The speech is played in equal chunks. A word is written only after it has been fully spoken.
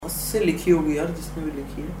से लिखी होगी यार, जिसने भी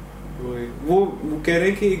लिखी है। वो कह रहे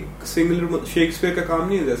हैं कि सिंगुलर शेक्सपियर का काम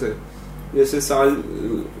नहीं है, जैसे साल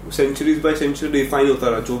सेंचुरीज बाय सेंचुरी डिफाइन होता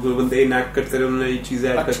रहा, जो बंदे इनैक्ट करते रहे उन्होंने ये चीजें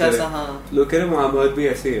ऐड करते रहे। हाँ। लोग कह रहे हैं महाभारत भी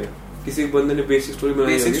ऐसे ही है, किसी बंदे ने बेसिक स्टोरी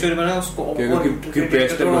बनाई उसको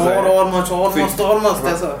और मस्त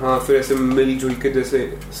ऐसा। हाँ, फिर ऐसे मिलजुल के जैसे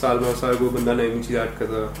साल में साल कोई बंदा नई चीज ऐड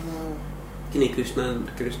करता था कि नहीं,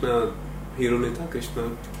 कृष्णा हीरो नहीं था, कृष्णा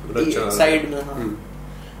साइड में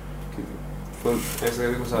ऐसा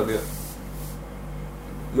करके घुसा दिया।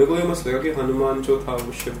 मेरे को ये मस्त लगा कि हनुमान जो था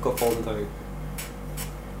वो शिव का फॉर्म था एक,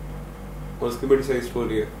 और उसकी बड़ी सही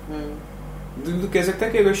स्टोरी है। तो कह सकता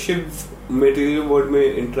है कि अगर शिव मटेरियल वर्ल्ड में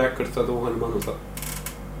इंटरेक्ट करता तो वो हनुमान होता,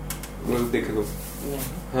 मतलब देखे तो।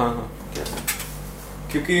 हाँ,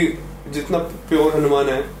 क्योंकि जितना प्योर हनुमान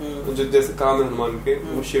है, जो जैसे काम है हनुमान के,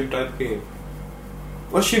 वो शिव टाइप के हैं।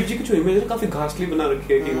 और शिव जी की जो इमेज है काफी घासली बना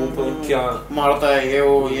रखी है कि वो क्या मारता है, ये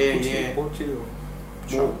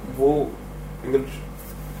वो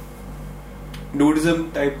नूडिज्म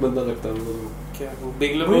टाइप बंदा लगता है मुझे। क्या वो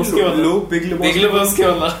बिग लेबोस्की वाला? लोग बिग लेबोस्की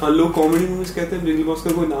वाला, हाँ, लोग कॉमेडी मूवीज कहते हैं, बिग लेबोस्की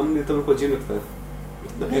का कोई नाम नहीं देता, मेरे को अजीब लगता है,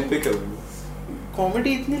 इतना एपिक है वो।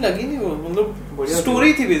 कॉमेडी इतनी लगी नहीं वो, मतलब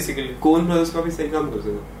स्टोरी थी बेसिकली। कोन ब्रदर्स का भी सही काम करते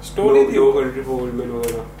थे, स्टोरी थी। लो कंट्री फॉर ओल्ड मैन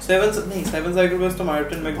वगैरह। सेवन साइकोपैथ्स तो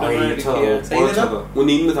मार्टिन मैकडोनाल्ड ने किया है, सही है ना? वो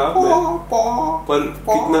नींद में था पर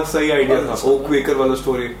कितना सही आइडिया था, ओ क्वेकर वाला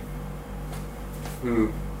स्टोरी।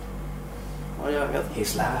 और यार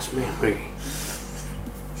his last memory।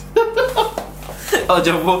 और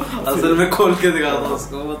जब वो असल में खोल के दिखाता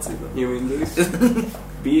उसको, मत सीधा You mean this?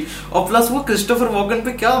 बीच। और प्लस वो क्रिस्टोफर वॉकन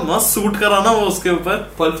पे क्या मस्त सूट कराना वो उसके ऊपर।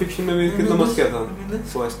 पल्प फिक्शन में भी कितना मस्त किया था।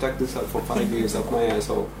 So I stuck this out for 5 years up my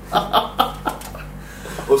asshole।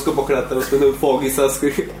 उसको पकड़ाता है, उसमें तो फॉगी सा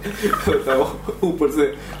होता है, ऊपर से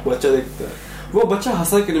बच्चा देखता है, वो बच्चा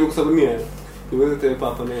हंसा कि मेरे को समझ नहीं आया, क्योंकि तेरे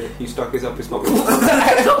पापा ने he stuck his up his mouth।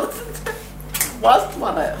 मस्त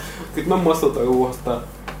माना है, कितना मस्त होता है वो हंसता,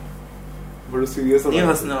 बड़ा सीरियस होता है, ये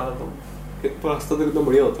हंसने वाला तो पर हंसता तो कितना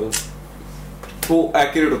बढ़िया होता है, वो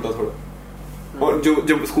एक्यूरेट होता थोड़ा। और जो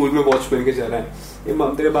जब स्कूल में वॉच पहन के जा रहा है, ये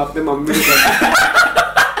मम तेरे बाप ने मम्मी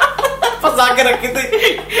फंसा के रखी थी,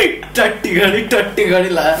 टट्टी घड़ी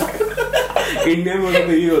लाया। इंडिया में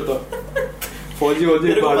तो यही होता, फौजी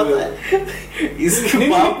बाहर में इसके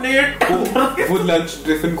बाप ने वो लंच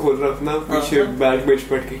टिफिन खोल रहा अपना, पीछे बैग में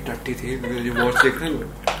पट के टट्टी थी, मुझे वॉच देख रहा है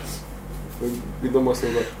एकदम मस्त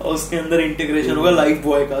होगा। और उसके अंदर इंटीग्रेशन होगा लाइफ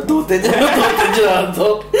बॉय का, धोते जा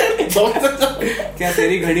क्या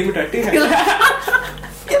तेरी घड़ी में टट्टी है?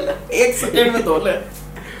 1 सेकंड में धो ले।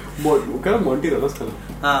 क्या मोंटी था उसका नाम?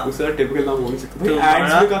 हाँ, उसका टिपिकल नाम हो नहीं सकता भाई।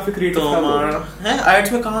 एड्स में काफी क्रिएटिव है,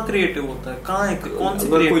 एड्स में कहाँ क्रिएटिव होता है, कहाँ है, कौन सी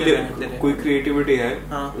क्रिएटिव है? कोई क्रिएटिविटी है,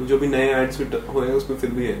 हाँ। जो भी नए एड्स हुए हैं उसमें फिर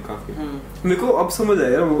भी है काफी। मेरे को अब समझ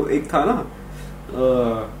आया, वो एक था ना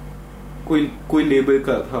कोई लेबल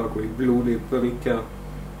का था, कोई ब्लू लेबल नहीं क्या,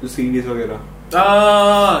 जो सीरीज वगैरह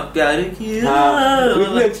प्यारे की, हाँ,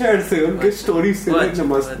 उतने अच्छे एड्स थे उनके, स्टोरी से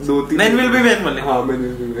मस्त 2-3। मैन विल बी मैन वाले, हाँ मैन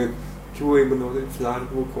विल बी मैन, वो एक बंदा होता है फ्लावर,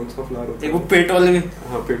 वो कौन सा फ्लावर होता है, वो पेट वाले,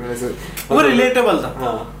 हाँ पेट वाले से, वो रिलेटेबल था।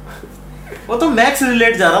 हाँ, वो तो मैक्स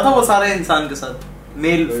रिलेट जा रहा था वो सारे इंसान के साथ,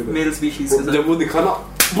 मेल स्पीशीज के साथ। जब वो दिखा ना,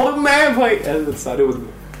 वो मैं भाई सारे बंदे,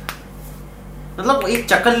 मतलब एक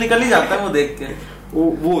चक्कर निकल ही जाता है वो देख के। वो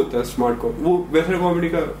होता है स्मार्ट कॉमेडी, वो वैसे कॉमेडी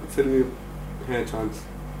का फिर भी है चांस,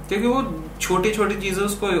 क्योंकि वो छोटी छोटी चीजें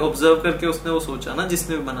उसको ऑब्जर्व करके उसने वो सोचा ना,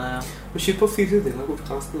 जिसने बनाया। शिप ऑफ सीरीज देखा, कुछ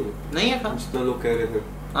खास नहीं है खास, जितना लोग कह रहे थे।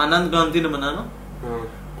 आनंद गांधी ने बनाया ना, हाँ,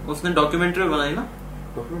 उसने डॉक्यूमेंट्री बनाई ना,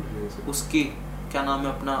 उसकी क्या नाम है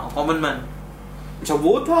अपना, कॉमन मैन। अच्छा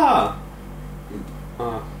वो था,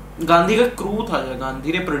 हाँ, गांधी का क्रू था,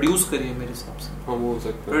 गांधी ने प्रोड्यूस करी है मेरे हिसाब से। हाँ वो हो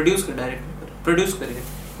सकता है, प्रोड्यूस कर, डायरेक्ट प्रोड्यूस करी है।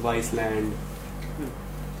 वाइसलैंड।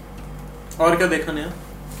 और क्या देखा नया?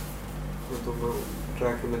 तो वो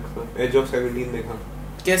ट्रैक में देखा, एज ऑफ 17 देखा,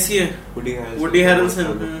 कैसी है? वुडी हैरेल्सन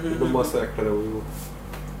तो मस्त एक्टर है वो,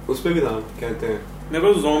 उस पे भी था, कहते हैं मेरे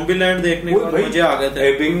को ज़ॉम्बीलैंड देखने का मजा आ गया था।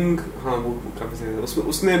 एबिंग, हाँ वो काफी सही है, उसमें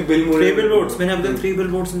उसने बिल मुरे, 3 बिलबोर्ड्स, मैंने अब तक 3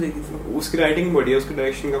 बिलबोर्ड्स नहीं देखी थी। उसकी राइटिंग बढ़िया, उसकी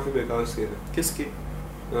डायरेक्शन काफी बेकार सी है। किसकी?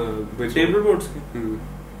 3 बिलबोर्ड्स की।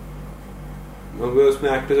 अगर उसमें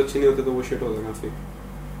एक्टर्स अच्छे नहीं होते तो वो शिट होता काफी।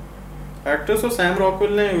 एक्टर्स तो सैम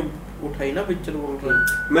रॉकवेल ने उठाई ना पिक्चर, बोल रहा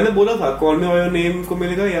मैंने बोला था call me by your name को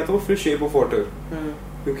मिलेगा, या तो फिर शेप ऑफ वाटर,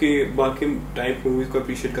 क्योंकि बाकी टाइप मूवीज को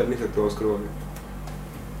अप्रिशिएट कर नहीं सकते ऑस्कर वाले।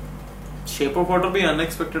 शेप ऑफ वाटर भी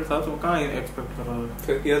अनएक्सपेक्टेड था, तो कहां एक्सपेक्ट कर रहा है,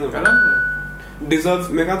 फिर किया था डिजर्व,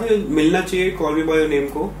 मैं कहा था मिलना चाहिए call me by your name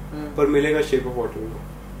को, पर मिलेगा शेप ऑफ वाटर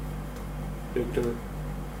को।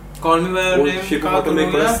 Call me by your name shape of water में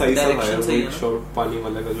एक बड़ा सही सा है, एक शॉट पानी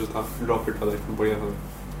वाला का जो था, ड्रॉप इट वाला, बढ़िया था।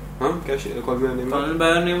 हाँ क्या call me bye call me by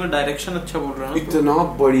your name में डायरेक्शन अच्छा बोल रहा है इतना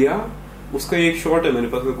बढ़िया। उसका एक शॉट है मेरे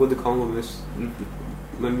पास, मेरे को दिखाऊंगा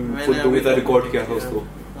मैंने खुद दूंगा था, रिकॉर्ड किया था उसको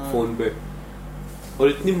फोन पे, और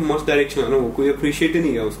इतनी मस्त डायरेक्शन है ना, वो कोई अप्रिशिएट ही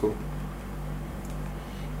नहीं किया उसको।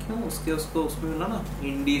 क्यों उसको उसमें मिला ना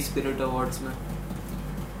इंडी स्पिरिट अवार्ड्स में,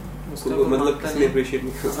 उसको मतलब किसी ने अप्रिशिएट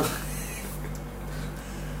नहीं किया।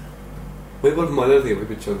 भाई बहुत मजा थी भाई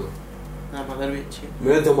पिक्चर तो। हां मगर भी अच्छी है।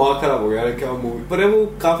 मेरा दिमाग खराब हो गया यार, क्या मूवी पर है वो,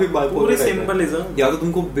 काफी पूरी सिंपलिज्म। या तो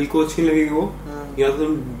तुमको बिल्कुल अच्छी लगेगी वो, या तो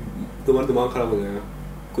तुम्हारा दिमाग खराब हो जाएगा,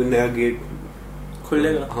 कोई नया गेट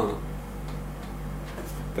खुलेगा। हाँ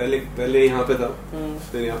पहले यहाँ पे था,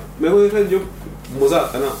 फिर यहाँ मेरे को देखा जो मजा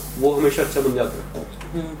आता है ना वो हमेशा अच्छा बन जाता है।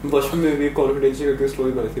 बचपन में भी कॉन्फिडेंशियल करके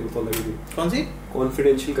स्टोरी बनाई थी, तो लगी थी। कौन सी?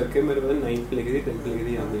 कॉन्फिडेंशियल करके मेरे पास 9th लिखी थी, 10th लिखी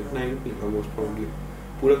थी, याद नहीं 9th लिखा मोस्ट प्रोबब्ली।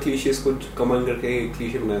 पूरा क्लीशेस को कमेंट करके एक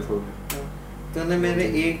क्लीशे बनाया था। तूने मेरे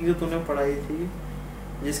एक जो तूने पढ़ाई थी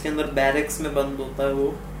जिसके अंदर बैरक्स में बंद होता है,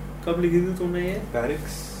 वो कब लिखी थी तूने ये?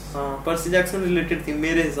 बैरक्स हाँ पर्सी जैक्सन रिलेटेड थी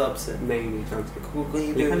मेरे हिसाब से। नहीं चांस वो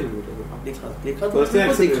कहीं लिखा नहीं लिखा तो उसने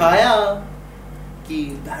दिखाया कि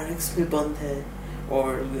बैरक्स में बंद है और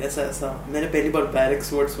ऐसा ऐसा। मैंने पहली बार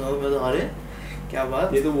बैरक्स वर्ड सुना, मैं अरे क्या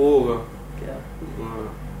बात, ये तो वो होगा क्या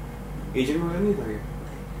एजेंट वगैरह नहीं था ये,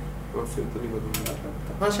 और फिर तो नहीं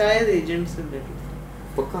पता। हाँ शायद एजेंट से रिलेटेड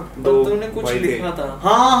पक्का तूने कुछ लिखा था।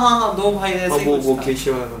 हाँ दो भाई ऐसे ही वो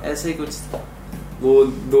क्लीशे वाला था, ऐसे ही कुछ था। वो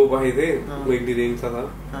दो भाई थे, वो एक डिरेंज सा था।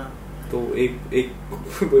 तो एक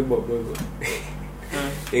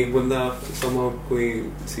एक बंदा समाव कोई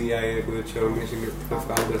सीआईए कोई अच्छा ऑर्गेनाइजेशन का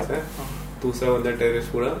काम करता है, दूसरा बंदा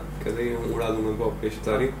टेररिस्ट पूरा कहते हैं उड़ा दूंगा तो ऑपरेशन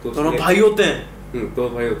सारी। तो दोनों भाई होते हैं, दो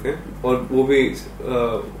भाई होते हैं, और वो भी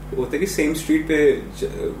होते कि सेम स्ट्रीट पे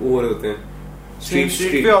वो होते हैं,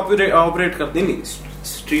 स्ट्रीट पे ऑपरेट करते नहीं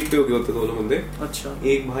स्ट्रीट पे होते दोनों बंदे। अच्छा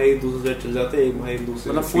एक भाई दूसरे साइड चल जाते हैं, एक भाई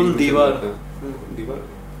दूसरे मतलब फुल दीवार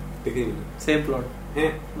लेकिन सेम प्लॉट है।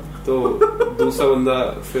 तो दूसरा बंदा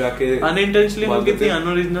फिर आके अनइंटेंशनली वो कितनी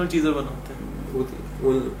अनओरिजिनल चीजें बनाते हैं।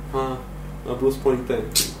 हाँ अब उस पॉइंट पे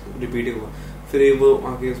रिपीटिंग हुआ, फिर वो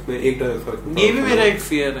आके उसमें एक डायलॉग। ये भी मेरा एक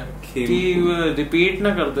फियर है कि रिपीट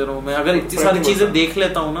ना करते रहो। मैं अगर इतनी सारी चीजें देख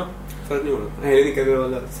लेता हूँ ना, फर्क नहीं पड़ता। हैरी कैविल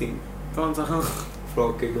वाला सीन कौन सा?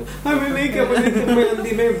 फ्रॉक के मैं नहीं क्या मैं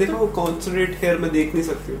हिंदी में देखो कॉन्संट्रेट हेयर में देख नहीं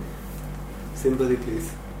सकती हूँ, सिंपली प्लीज।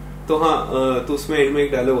 तो हाँ तो उसमें एंड में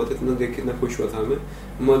एक डायलॉग होता है, तुमने देख कितना खुश हुआ था हमें,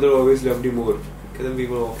 mother always loved you more, कहते वी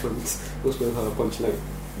वर ऑर्फन्स। उसमें था पंच लाइन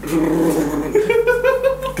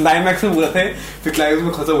क्लाइमैक्स में पूरा था, फिर क्लाइमैक्स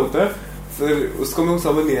में खत्म होता है, फिर उसको मेरे को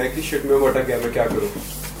समझ नहीं आया कि शिट में बटा गया, मैं क्या करूँ।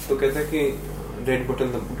 तो कहता है कि रेड बटन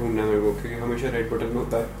ढूंढना है मेरे को, क्योंकि हमेशा रेड बटन में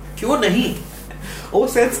होता है। क्यों नहीं? वो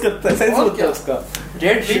सेंस करता है, सेंस होता है उसका।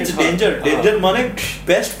 रेड मींस डेंजर, डेंजर माने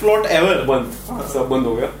बेस्ट प्लॉट एवर। बंद, सब बंद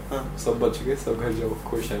हो गया, सब बच गए, सब घर जाओ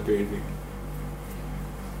खुश, हैप्पी एंडिंग।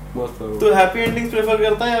 मस्त है। तो हैप्पी एंडिंग्स प्रेफर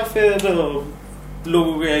करता है या फिर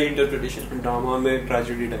लोगों के इंटरप्रिटेशन? ड्रामा में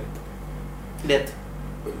ट्रेजेडी टाइप, डेथ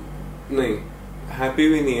नहीं, हैप्पी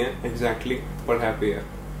भी नहीं है एग्जैक्टली, पर हैप्पी है।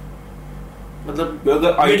 मतलब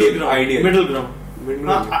अगर आइडियल मिडिल ग्राउंड,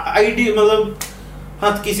 हाँ आइडियल मतलब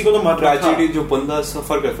हाँ किसी को तो मर रहा है। ट्रेजेडी जो बंदा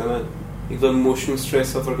सफर करता है ना, एकदम इमोशनल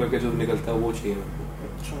स्ट्रेस सफर करके जो निकलता है, वो चाहिए।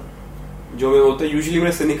 अच्छा जो मैं होता है यूजुअली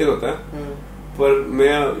मेरा सिनिकल होता है, पर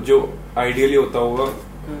मैं जो आइडियली होता होगा,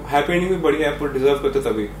 हैप्पी एंडिंग भी बढ़िया है पर डिजर्व करते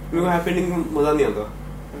तभी। मेरे को हैप्पी एंडिंग में मजा नहीं आता,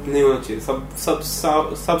 नहीं होना चाहिए,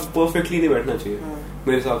 सब परफेक्टली नहीं बैठना चाहिए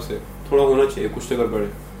मेरे हिसाब से, थोड़ा होना चाहिए कुछ तो गड़बड़ है।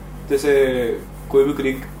 जैसे कोई भी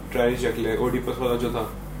क्रिक ट्राइज रख ले, ओडिपस वाला जो था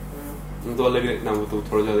तो अलग ना, वो तो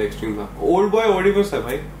थोड़ा ज्यादा एक्सट्रीम था। ओल्ड बॉय ओडिपस है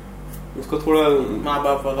भाई, उसको थोड़ा माँ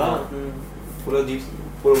बाप वाला थोड़ा अजीब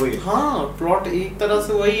पूरा वही। हाँ प्लॉट एक तरह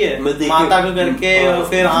से वही है, माता को करके और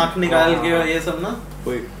फिर आंख निकाल के ये सब ना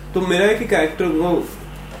वही। तो मेरा है कि कैरेक्टर वो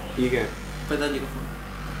ठीक है। पिताजी को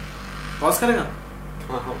पॉज करेगा?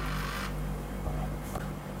 हाँ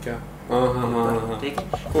क्या हाँ ठीक है।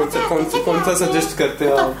 कौन सा सजेस्ट करते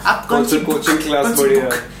हो आप? कौन सा कोचिंग क्लास बढ़िया?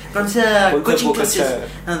 कौन सा कोचिंग क्लास?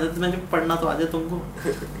 हाँ तो मैंने पढ़ना तो आ जाए तुमको।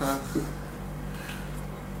 हाँ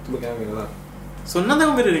तुम क्या कर रहा? सुनना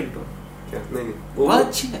था मेरे रिंगटोन क्या? नहीं वो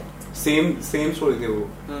अच्छी है, सेम स्टोरी थी वो।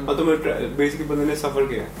 हाँ तो मैं बेसिकली बंदे ने सफर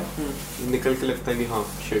किया, निकल के लगता है कि हाँ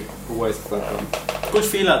शिट हुआ इसका काम, कुछ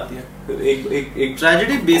फील आती है। एक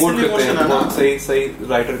ट्रेजेडी बेस्ड इमोशन है ना, सही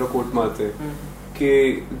राइटर का कोट मारते हैं कि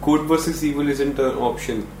good versus evil isn't an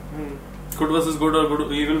option, good versus good और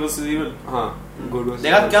गुड इविल वर्सेस इविल। हाँ गुड वर्सेस,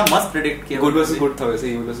 देखा क्या मस्त प्रेडिक्ट किया। गुड वर्सेस गुड था, वैसे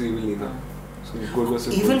इविल वर्सेस इविल नहीं था। Good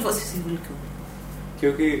versus evil versus evil क्यों?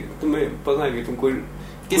 क्योंकि तुम्हें पता है कि तुम कोई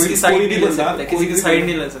किसी की साइड नहीं ले सकते, किसी की साइड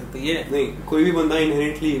नहीं ले सकते। ये नहीं, कोई भी बंदा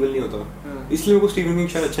इनहेरेंटली इविल नहीं होता, इसलिए मेरे को स्टीफन किंग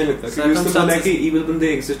शायद अच्छा नहीं लगता, क्योंकि उसने बोला है कि इविल बंदे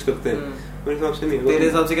एग्जिस्ट करते हैं। मेरे हिसाब से नहीं है। तेरे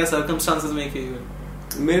हिसाब से क्या सर्कमस्टांसेस मेक यू इविल?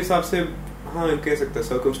 मेरे हिसाब से हाँ कह सकता है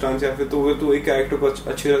सर्कमस्टांस, या फिर तो वो तो एक कैरेक्टर को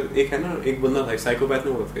अच्छे, एक है ना एक बंदा था साइकोपैथ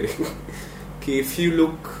में होता है कि if you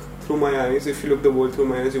look through my eyes, if you look the world through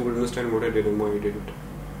my eyes, you would understand what I did and why I did it.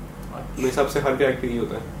 मेरे हिसाब से हर कैरेक्टर ही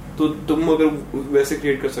होता है। तो तुम अगर वैसे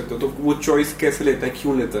क्रिएट कर सकते हो तो वो चॉइस कैसे लेता है,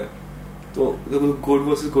 क्यों लेता है, तो गुड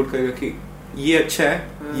वर्सेस गुड कहेगा कि ये अच्छा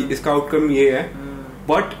है, इसका आउटकम ये है,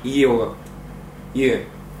 बट ये होगा, ये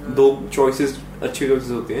है। दो चॉइसेस अच्छी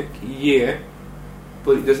चॉइसेस होती हैं कि ये है,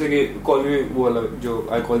 पर जैसे कि कॉल में वो वाला जो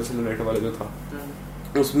आई कॉल सेलिब्रेटर वाला जो था,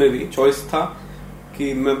 उसमें भी चॉइस था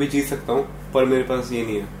कि मैं भी जी सकता हूँ पर मेरे पास ये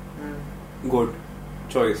नहीं है, गुड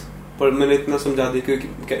चॉइस, पर मैंने इतना समझा दिया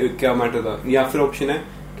कि क्या मैटर था। या फिर ऑप्शन है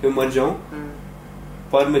कि मैं मर जाऊं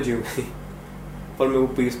पर मैं जीऊंगी, पर मेरे को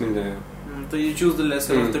पीस मिल जाएगा। तो you choose the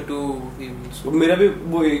lesser of the two evils. मेरा भी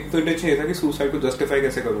वो एक तो इंटेंशन ये था कि सुसाइड को जस्टिफाई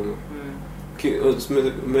कैसे करूंगा, कि उसमें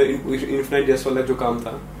मैं इन्फिनाइट जेस्ट वाला जो काम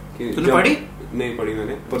था कि तूने पढ़ी? नहीं पढ़ी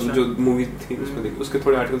मैंने, पर जो मूवी थी उसमें देखी, उसके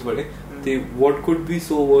थोड़े आर्टिकल्स पढ़े थे। What could be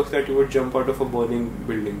so verse that you would jump out of a burning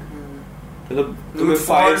building, मतलब तुम्हें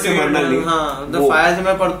फायर से मरना नहीं, हां द फायर से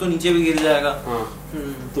मैं पर तू नीचे भी गिर जाएगा। हां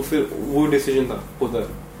तो फिर वो डिसीजन था उधर,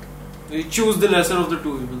 You choose the lesser of the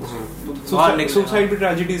two evils. Suicide भी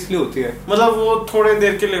ट्रेजेडी इसलिए होती है, मतलब वो थोड़े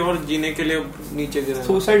देर के लिए और जीने के लिए नीचे गिरा।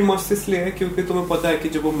 सुसाइड मस्त इसलिए है क्योंकि तुम्हें पता है कि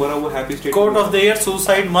जब वो मरा वो happy state, coat of the year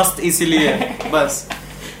suicide मस्त इसीलिए है बस,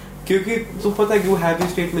 क्योंकि तुम्हें पता है कि वो हैप्पी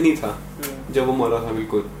स्टेट में नहीं था जब वो मरा था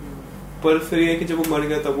बिल्कुल, पर फिर ये कि जब वो मर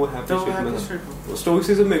गया तब वो हैप्पी स्टेट में था।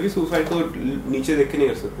 स्टोइसिज्म में भी सुसाइड को नीचे देख के नहीं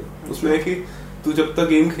कर सकते, उसमें है कि तू जब तक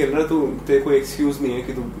गेम खेल रहा तो तेरे को एक्सक्यूज नहीं है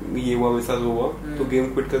कि तू ये हुआ मेरे साथ वो हुआ, तो गेम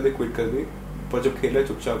क्विट कर दे, पर जब खेल रहा है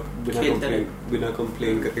चुपचाप बिना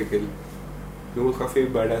कंप्लेन करके खेल। मेरे को काफी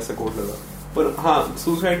बैड ऐसा कोट लगा, पर हाँ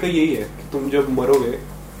सुसाइड का यही है कि तुम जब मरोगे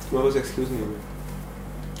तुम्हारे पास एक्सक्यूज नहीं होगा,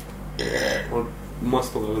 और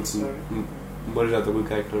मस्त होगा मर जाता कोई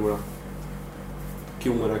कैरेक्टर बड़ा,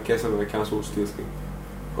 क्यों मरा, कैसे मरा, क्या सोचती है उसकी।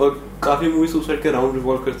 और काफी मूवी सुसाइड के राउंड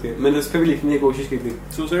रिवॉल्व करती है। मैंने इस पे भी लिखने की कोशिश की थी,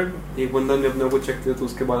 सुसाइड एक बंदा ने अपने आप को चेक किया तो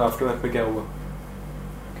उसके बाद आफ्टर मैथ में क्या हुआ,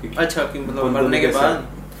 अच्छा कि मतलब मरने के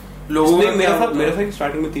बाद लोगों ने मेरा था कि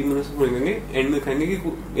स्टार्टिंग में 3 महीने से पढ़ेंगे, एंड में कहेंगे कि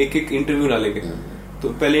एक इंटरव्यू डालेंगे, तो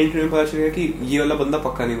पहले इंटरव्यू में पता चलेगा कि ये वाला बंदा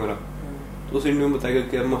पक्का नहीं मरा, तो उस इंटरव्यू में बताएगा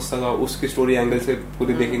कि मस्त था, उसकी स्टोरी एंगल से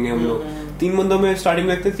पूरी देखेंगे हम लोग। 3 बंदों में स्टार्टिंग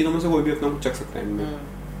में लगते हैं, तीनों में से कोई भी अपना को चक सकता है,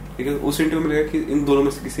 लेकिन उस इंटरव्यू में लगेगा कि इन दोनों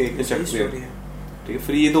में से किसी एक ने चक किया, ठीक है।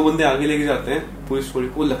 फिर ये 2 बंदे आगे लेके जाते हैं पूरी स्टोरी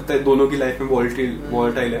को, लगता है दोनों की लाइफ में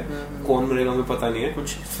वॉलेटाइल है, कौन मरेगा हमें पता नहीं है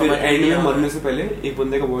कुछ। फिर एंड में मरने से पहले एक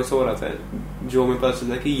बंदे का वॉइस ओवर आता है जो हमें पता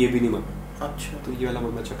चलता है कि ये भी नहीं मरा, अच्छा तो ये वाला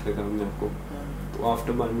बंदा चख लेता है हमने आपको। तो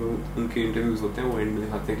आफ्टर बाद में उनके इंटरव्यूज होते हैं, वो एंड में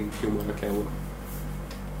दिखाते हैं कि क्यों मरा, क्या हुआ।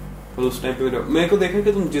 पर उस टाइम पे मेरे को देखा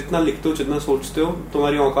कि तुम जितना लिखते हो, जितना सोचते हो,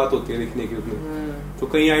 तुम्हारी औकात होती है लिखने की उतनी, तो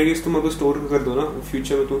कई आइडियाज तुम अगर स्टोर कर दो ना,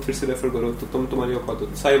 फ्यूचर में तुम फिर से रेफर करो तो तुम्हारी औकात होती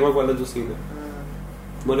है। साइबर्ग वाला जो सीन है,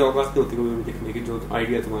 तुम्हारी औकात नहीं होती कभी भी लिखने की, जो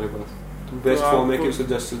आइडिया तुम्हारे पास, तो बेस्ट फॉर्म है कि उसे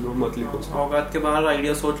जस्टिस दो, मत लिखो। औकात के बाहर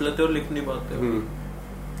आइडिया सोच लेते हो और लिख नहीं पाते।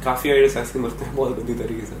 काफी आइडियाज ऐसे मरते हैं बहुत गंदी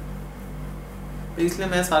तरीके से, इसलिए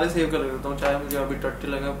मैं सारे सेव कर लेता हूँ, चाहे मुझे अभी टट्टी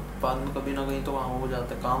लगे, बाद में कभी ना कहीं तो वहाँ हो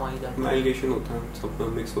जाता है, काम आ ही जाता है। एलिगेशन होता है,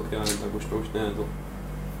 सब मिक्स होके आ जाता है, कुछ ना कुछ नया, तो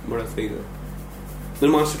बड़ा सही था। फिर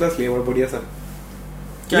मास्टर क्लास लिया बड़ा बढ़िया सा।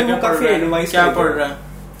 क्या पढ़ रहा है?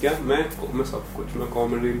 क्या मैं सब कुछ, मैं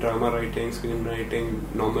comedy, drama writing, screen writing,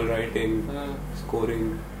 normal writing, scoring,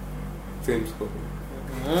 film scoring,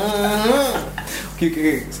 क्योंकि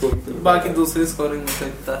बाकी दूसरी स्कोरिंग में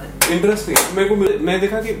इतना है इंटरेस्टिंग मेरे को। मैं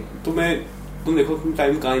देखा कि तुम देखो तुम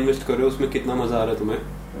टाइम कहाँ इन्वेस्ट कर रहे हो, उसमें कितना मजा आ रहा है तुम्हें,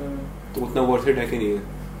 तो उतना वर्थ इट है कि नहीं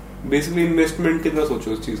है। बेसिकली इन्वेस्टमेंट कितना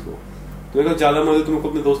सोचो उस चीज को, तो देखो ज्यादा मजा तुमको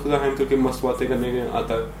अपने दोस्त के साथ हैंग करके मस्त बातें करने के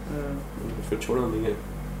आता है, फिर छोड़ो नहीं है।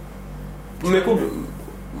 मेरे को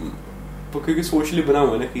तो क्योंकि सोशली बना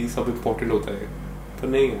हुआ है ना कि सब इम्पोर्टेंट होता है, पर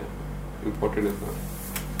नहीं है इम्पोर्टेंट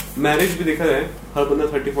इतना। मैरिज भी देखा जाए, हर बंदा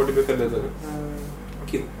 30-40 पे कर लेता है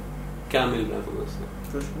कि क्या मिल रहा है तुम्हें उससे।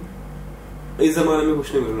 इस जमाने में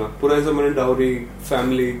कुछ नहीं मिल रहा, पुराने जमाने डाउरी,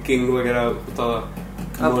 फैमिली, किंग वगैरह होता।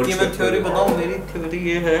 अब की मैं थ्योरी बताऊं, मेरी थ्योरी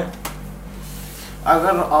ये है,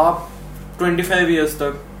 अगर आप 25 इयर्स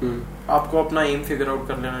तक आपको अपना एम फिगर आउट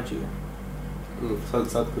कर लेना चाहिए।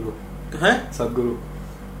 सदगुरु हैं? सदगुरु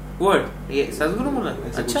वर्ड ये सदगुरु बोला?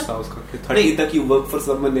 अच्छा 30 तक you work for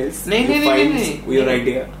someone else, नहीं your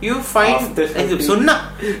idea, you find सुनना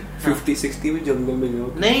 50-60 में जंगल में जाओ।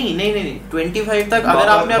 नहीं 25 तक अगर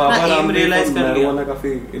आपने अपना एम रियलाइज कर लिया, वाला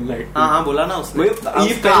काफी इनलाइट। हाँ बोला ना उसने,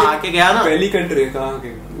 ये आके गया ना, पहली कंट्री कहाँ के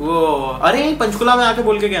वो, अरे पंचकुला में आके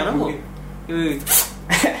बोल के गया ना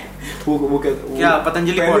वो वो क्या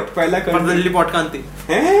पतंजलि पॉट, पतंजलि पॉट कांति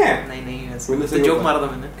है? नहीं ऐसे जोक मारा था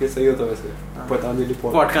मैंने कि सही होता वैसे पतंजलि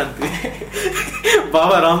पॉट कांति।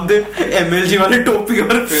 बाबा रामदेव MLG वाली टोपी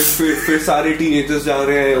और फिर सारे टीनेजर्स जा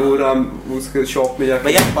रहे हैं वो राम उसके शॉप में जाके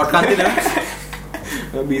भैया पॉट कांति ले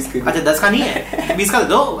 20 के। अच्छा 10 का नहीं है 20 का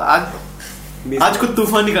दो। आज कुछ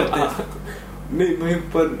तूफान नहीं करते। नहीं भाई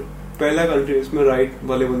पर पहला कंट्री इसमें राइट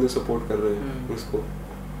वाले बंदे सपोर्ट कर रहे हैं उसको,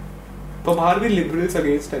 पर बाहर भी लिबरल्स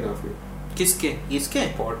अगेंस्ट है काफी। किसके? इसके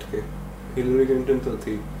पॉट के। हिलरी क्लिंटन तो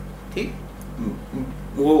थी ठीक,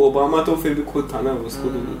 वो ओबामा तो फिर भी खुद था ना, उसको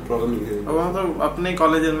तो प्रॉब्लम नहीं थी। ओबामा तो अपने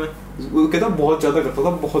कॉलेज में वो कहता बहुत ज्यादा करता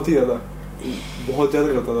था, बहुत ज्यादा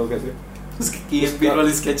करता था वो। कैसे उसकी कीएसपी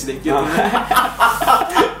वाली स्केच देखी है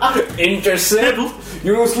इंटरसेप्ट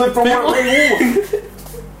यू स्लिप फ्रॉम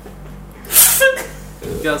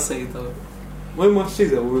क्या सही था वो मस्त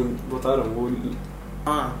चीज है वो बता रहा हूँ वो।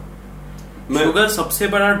 हाँ शुगर सबसे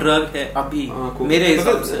बड़ा ड्रग है अभी मेरे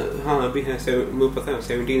हिसाब से। हाँ अभी है वो पता है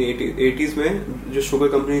 1780s में जो शुगर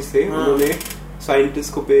कंपनीज थे उन्होंने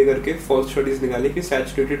साइंटिस्ट को पे करके फॉल्स स्टडीज निकाली कि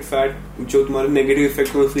सैचुरेटेड फैट जो तुम्हारे नेगेटिव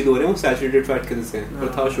इफेक्ट में फील हो रहे हैं वो सैचुरेटेड फैट के से है पर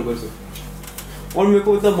था शुगर से। और मेरे को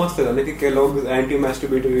इतना मस्त लगा ना कि केलॉग्स एंटी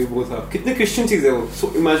मैस्टरबेटरी वो था, कितने क्रिश्चियन चीज है वो। सो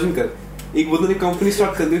इमेजिन कर एक बंदे ने कंपनी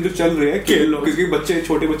स्टार्ट कर दी जो चल रही है क्योंकि बच्चे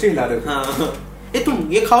छोटे बच्चे हिला रहे थे। हाँ। ए तुम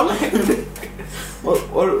ये खाओ ना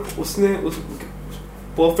और उसने उस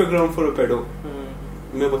perfect ground for a pedo.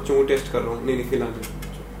 मैं बच्चों को टेस्ट कर रहा हूँ नहीं खिलाने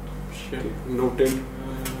नोटेड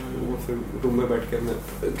वो फिर रूम में बैठ के मैं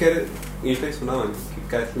कह रहे ये तो सुना मैंने कि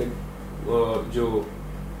कैथलिक जो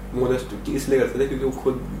मोलेस्ट इसलिए करते थे क्योंकि वो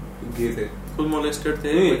खुद गे थे, खुद मोलेस्टेड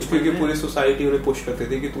थे क्योंकि पूरी सोसाइटी उन्हें पुश करते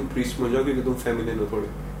थे कि तुम प्रीस्ट बन जाओ क्योंकि तुम फेमिनिन हो थोड़े।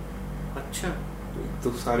 अच्छा तो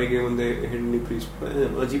सारे के बंदे हिंदी प्रीस्ट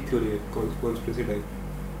अजीब थ्योरी है कॉन्स्पिरेसी टाइप।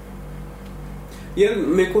 यार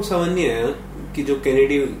मेरे को समझ नहीं आया कि जो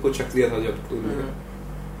कैनेडी को चक दिया था जब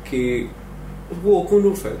कि वो ओपन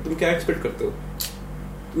रूफ है, तुम क्या एक्सपेक्ट करते हो?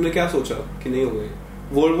 तुमने क्या सोचा कि नहीं होगा?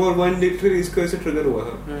 वर्ल्ड वॉर 1 लिटरली इसको ऐसे ट्रिगर हुआ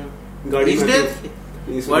था गाड़ी में।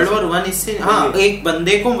 वर्ल्ड वॉर 1 इससे हाँ एक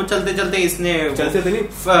बंदे को चलते चलते इसने चलते थे नहीं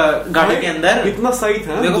गाड़ी के अंदर इतना सही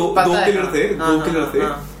था। दो किलर थे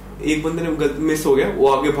एक बंदे ने मिस हो गया वो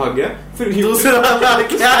आगे भाग गया फिर दूसरा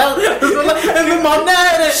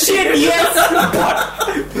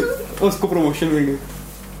उसको प्रमोशन मिल गई।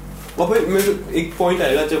 और भाई मेरे एक पॉइंट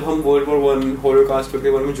आएगा जब हम वर्ल्ड वॉर 1 हॉलोकॉस्ट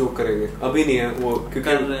के बारे में जोक करेंगे, अभी नहीं है वो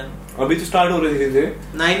क्योंकि अभी तो स्टार्ट हो रहे धीरे-धीरे।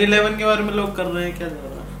 9/11 के बारे में लोग कर रहे हैं क्या जा रहा है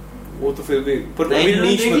वो तो फिर भी पर अभी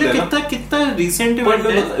नीश बन गया ना कितना रिसेंट इवेंट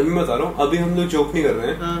है। मैं बता रहा हूँ अभी हम लोग जोक नहीं कर रहे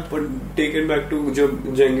हैं पर टेक इट बैक टू जब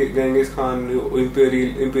गेंगिस खान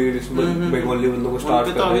इंपीरियलिस्ट बंगाली बंदों को स्टार्ट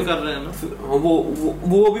कर रहे हैं ना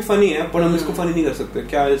वो अभी फनी है पर हम इसको फनी नहीं कर सकते।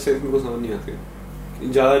 क्या इससे मेरे को समझ नहीं आती,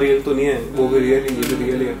 ज्यादा रियल तो नहीं है वो भी रियल है ये भी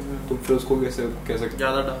रियल है तो फिर उसको कैसे कह सकते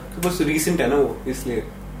ज्यादा डार्क बस रीसेंट है ना वो इसलिए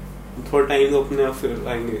थोड़ा टाइम तो अपने आप फिर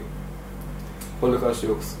आएंगे Holocaust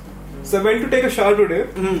jokes. So I went to take a shower today.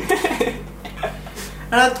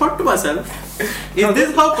 And I thought to myself, is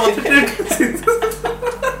this how concentrated?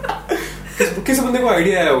 किस बंदे को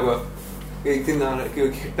आइडिया आया होगा एक दिन आ रहा है कि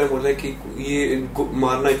हिटलर बोल रहा है कि ये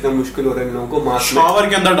मारना इतना मुश्किल हो रहा है इन लोगों को मास में शावर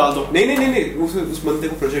के अंदर डाल दो। नहीं उस बंदे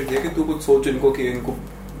को प्रोजेक्ट दिया कि तू कुछ सोच इनको कि इनको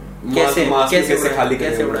मास में कैसे खाली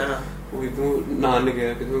करेंगे। वो नहाने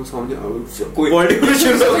गया कि सामने कोई बॉडी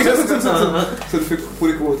प्रेशर हो गया सिर्फ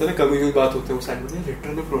पूरी को होता है ना कम्युनल बात होते हैं वो साइड में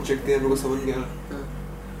लिटरल में प्रोजेक्ट दिया मेरे को समझ गया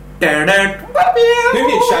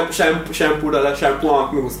नहीं शैम्पू डाला शैम्पू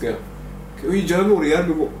आंख में घुस गया क्योंकि जर्म हो रही यार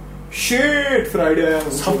मेरे को शिट फ्राइडे आया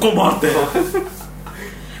सबको मारते हैं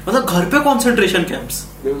मतलब घर पे कंसंट्रेशन कैंप्स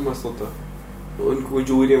मस्त होता उनको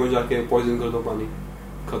जूरी में जाके पॉइजन कर दो पानी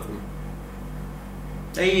खत्म।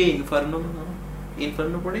 ये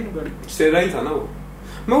इन्फर्नो पड़े नहीं बड़ी स्टेराइल था ना वो।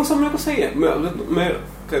 मैं उस समय को सही है मैं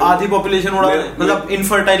आधी पॉपुलेशन उड़ा मतलब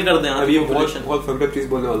इनफर्टाइल कर दें। अभी बहुत फर्क चीज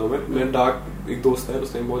बोलने वाला हूँ मैं डार्क एक दोस्त है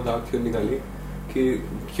उसने बहुत डार्क थ्योरी निकाली कि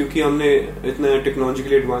क्योंकि हमने इतना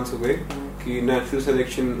टेक्नोलॉजिकली एडवांस हो गए कि नेचुरल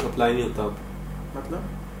सिलेक्शन अप्लाई नहीं होता अब। मतलब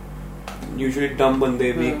यूजुअली डम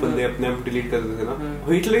बंदे वीक बंदे अपने आप डिलीट कर देते ना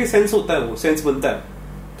हिटलर की सेंस होता है वो सेंस बनता है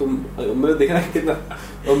तुम मैं देखना कितना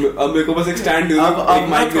अब मेरे को बस एक स्टैंड दे दो एक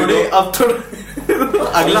माइक दे दो अब थोड़ा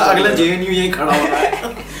अगला जेएनयू यही खड़ा हो रहा है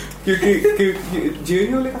क्योंकि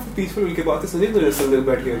जेएनयू वाले काफी पीसफुल उनके बातें सुनी तो संग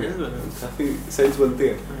बैठ के काफी सेंस बनते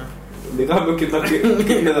हैं। देखा हम कितना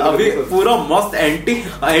अभी पूरा मस्त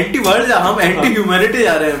एंटी वर्ल्ड हम एंटी ह्यूमैनिटी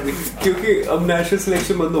जा रहे हैं अभी क्योंकि अब नेशनल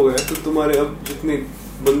सिलेक्शन बंद हो गया तो तुम्हारे अब जितने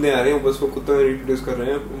बंदे आ रहे हैं बस वो कुत्ता रिप्रोड्यूस कर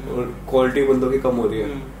रहे हैं और क्वालिटी बंदों की कम हो रही है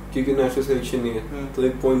क्योंकि नेशनल सिलेक्शन नहीं है। तो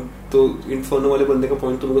एक पॉइंट तो इन्फर्नो वाले बंदे का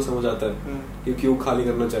पॉइंट तो उनको समझ आता है क्योंकि वो खाली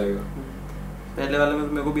करना चाहेगा पहले वाले में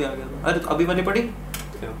मेरे को भी आ गया था। अरे अभी वाली पढ़ी,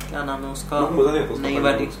 क्या नाम है उसका, नई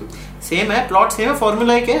वाली, सेम है प्लॉट, सेम है,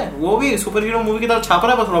 फॉर्मूला एक है, वो भी सुपर हीरो मूवी की तरह छाप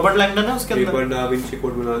रहा है, बस रॉबर्ट लैंगडन है उसके अंदर, डा विंची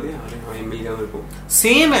कोड बना दिया। अरे हां ये मिल गया मेरे को,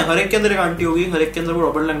 सेम है, हर एक के अंदर एक आंटी होगी, हर एक के अंदर वो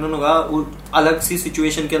रॉबर्ट लैंगडन होगा, वो अलग सी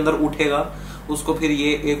सिचुएशन के अंदर उठेगा, उसको फिर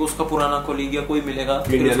ये एक उसका पुराना कोलीग या कोई मिलेगा,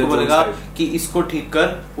 फिर उसको बोलेगा कि इसको ठीक कर,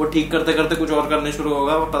 वो ठीक करते करते कुछ और करने शुरू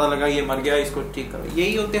होगा, पता लगा ये मर गया, इसको ठीक कर,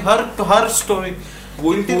 यही होते हर स्टोरी।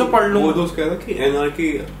 वो इतनी तो पढ़ लूं। वो दोस्त कह रहा कि एनआरकी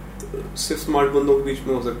सिर्फ स्मार्ट बंदों के बीच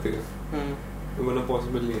में हो सकती है, वरना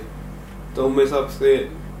पॉसिबल नहीं है। तो मेरे हिसाब से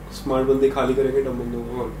स्मार्ट बंदे खाली करेंगे डम बंदों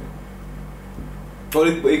को। और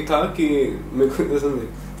एक था कि मेरे को समझे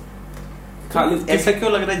खाली ऐसा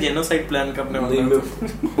क्यों लग रहा है जेनोसाइड प्लान करने वाला है? मैं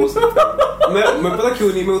हो सकता है मैं पता क्यों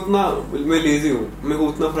नहीं, मैं लेजी हूँ, मेरे को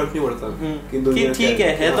उतना फर्क नहीं पड़ता कि दुनिया ठीक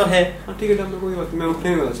है तो है, ठीक है डम, कोई बात, मैं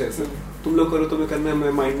उठने वाला चाहिए ऐसे, तुम लोग करो तो मैं करना है,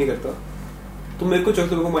 मैं माइंड नहीं करता, तुम मेरे को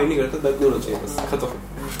चलते, मेरे को माइंड नहीं करता, दर्द नहीं होना चाहिए, बस खत्म,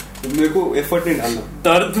 मेरे को एफर्ट नहीं डालना,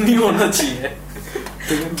 दर्द नहीं होना चाहिए,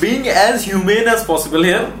 being as human as possible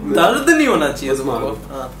here, दर्द नहीं होना चाहिए तुम्हारा।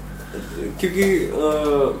 क्योंकि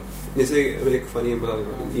जैसे एक फनी बता,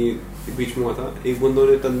 ये बीच में हुआ था, एक बंदों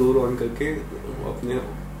ने तंदूर ऑन करके अपने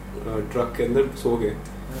ट्रक के अंदर सो गए,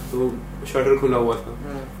 तो शटर खुला हुआ था,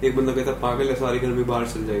 एक बंदा कहता पागल है, सारी गर्मी बाहर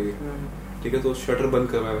चल जाएगी, ठीक है, तो शटर बंद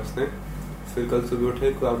करवाया उसने, फिर कल सुबह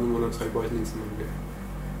उठे कार्बन मोनोऑक्साइड पॉइजनिंग से मर गए।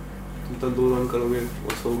 तुम तंदूर ऑन करोगे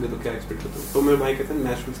और सोओगे तो क्या एक्सपेक्ट करते हो? तो मेरे भाई कहते हैं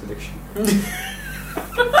नेचुरल सिलेक्शन।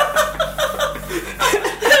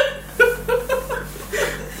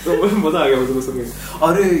 तो मजा आ गया मुझे तो सुन के।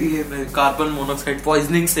 अरे ये कार्बन मोनोऑक्साइड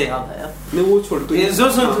पॉइजनिंग से याद आया, नहीं वो छोड़ तो, ये जो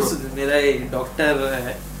मेरा एक डॉक्टर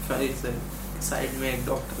है साइड में, एक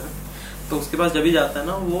डॉक्टर है, तो उसके पास जब भी जाता है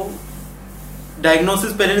ना, वो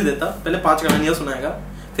डायग्नोसिस पहले नहीं देता, पहले 5 कहानियां सुनाएगा,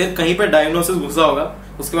 फिर कहीं पे डायग्नोसिस घुसा होगा,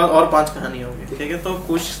 उसके बाद और 5 कहानियां होंगी, ठीक है। तो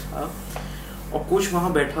कुछ था और कुछ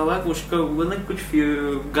वहां बैठा हुआ है, कुछ का मतलब कुछ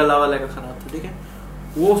गला वाला का खराब था, ठीक है,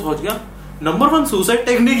 वो सोच गया नंबर 1 सुसाइड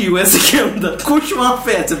टेक्निक यूएसए के अंदर, कुछ वहां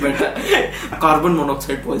पे ऐसे बैठा है, कार्बन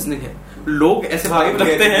मोनोऑक्साइड पॉइजनिंग है, लोग ऐसे पाइप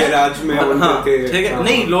लगते हैं गैराज में, ठीक है,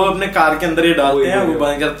 नहीं लोग अपने कार के अंदर ये डालते हैं, वो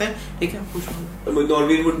बंद करते हैं, ठीक है, कुछ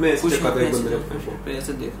नॉर्वेवुड में ऐसे देख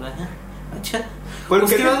रहे हैं, अच्छा, पर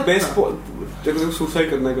उसके बाद बेस्ट जब सुसाइड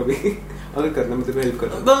करना है कभी, अगर करना मैं तेरे हेल्प कर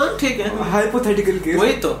रहा हूं, ठीक है, हाइपोथेटिकल केस,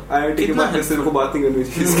 वही तो आईआईटी के बाद से को बात नहीं करनी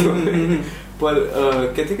चाहिए, पर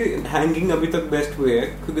कहते कि हैंगिंग अभी तक बेस्ट हुए है,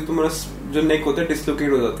 क्योंकि तुम्हारा जो नेक होता है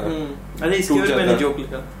डिसलोकेट हो जाता है। अरे इसके बारे में मैंने जोक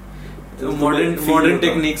लिखा, मॉडर्न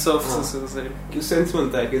टेक्निक्स ऑफ सुसाइड, कि सेंस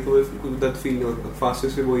बनता है कि तुम्हें कुछ दर्द फील नहीं होता,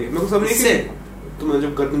 फास्टेस्ट वे वही है। मेरे को समझ नहीं कि तुम्हें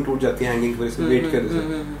जब गर्दन टूट जाती है हैंगिंग की वजह से, वेट करने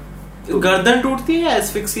से, तो गर्दन टूटती है या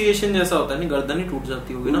एस्फिक्सिएशन जैसा होता है? नहीं, गर्दन ही टूट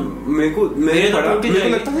जाती होगी ना। मेरे को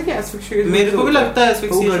लगता है कि एस्फिक्सिएशन, मेरे को भी लगता है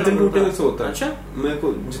एस्फिक्सिएशन गर्दन टूटने से होता है। अच्छा, मेरे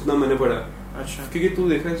को जितना मैंने पढ़ा, अच्छा, क्योंकि तू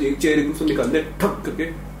देखा एक चेयर एकदम से निकाल दे ठक करके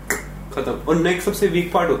खत्म, और नेक सबसे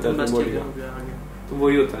वीक पार्ट होता है बॉडी का, तो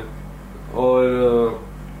वही होता है। और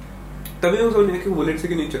तभी वो समझ कि बुलेट से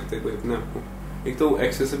नहीं चकते कोई अपने आप को, एक तो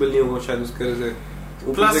एक्सेसिबल नहीं होगा शायद उसके वजह से,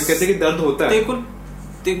 ऊपर से कहते हैं कि दर्द होता है।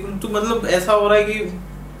 देखो तो मतलब ऐसा हो रहा है कि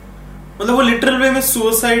मतलब वो लिटरल वे में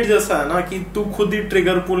सुसाइड जैसा है ना, कि तू खुद ही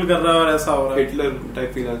ट्रिगर पुल कर रहा है, और ऐसा हो रहा है हिटलर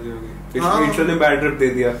टाइप फील आती होगी, हिटलर ने बैड रैप दे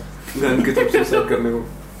दिया गन की तरफ सुसाइड करने को,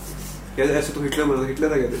 ऐसे तो हिटलर मर, हिटलर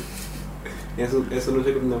था कहते, ऐसा लोग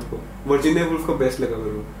अपने आपको। वर्जीनिया वुल्फ को बेस्ट लगा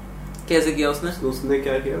मेरे को, कैसे किया उसने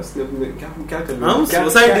क्या किया, उसने अपने क्या कर रहा है,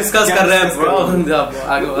 सुसाइड डिस्कस कर रहे हैं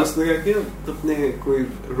आगे, उसने क्या किया, अपने कोई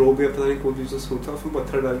रोग या पता नहीं कोई चीज सोचा, उसमें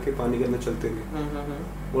पत्थर डाल के पानी के अंदर चलते गए,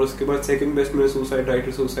 और उसके बाद सेकंड बेस्ट में सुसाइड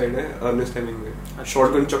राइटर सुसाइड है अर्नेस्ट हेमिंग्वे,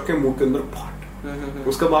 शॉटगन चक के मुंह के अंदर फाट,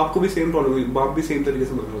 उसका बाप को भी सेम प्रॉब्लम हुई, बाप भी सेम तरीके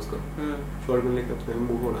से मर गया उसका, शॉटगन लेकर अपने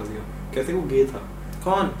मुंह को उड़ा दिया। कहते वो गे था,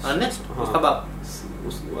 कौन अर्नेस्ट, उसका बाप,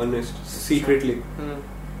 अर्नेस्ट सीक्रेटली,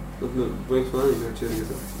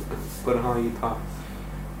 पर हाँ ये था।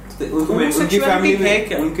 उनकी फैमिली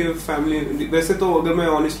में, उनके फैमिली, वैसे तो अगर मैं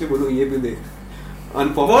ऑनेस्टली बोलूं, ये भी देख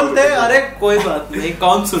बोलते, अरे कोई बात नहीं,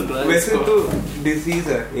 कौन सुन रहा है, वैसे तो डिजीज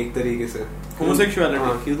है एक तरीके से होमोसेक्सुअलिटी।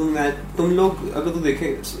 हाँ, कि तुम लोग अगर तू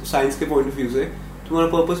देखे साइंस के पॉइंट ऑफ व्यू से, तुम्हारा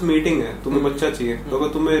पर्पस मीटिंग है, तुम्हें बच्चा चाहिए, तो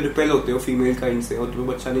अगर तुम्हें रिपेल होते हो फीमेल काइंड से और तुम्हें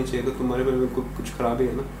बच्चा नहीं चाहिए, तो तुम्हारे में कुछ खराबी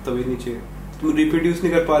है ना, तभी नहीं चाहिए, तुम रिप्रोड्यूस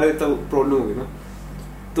नहीं कर पा रहे, तब प्रॉब्लम होगी ना।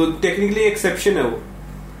 तो टेक्निकली एक्सेप्शन है वो।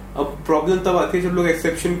 अब प्रॉब्लम तब आती है जब लोग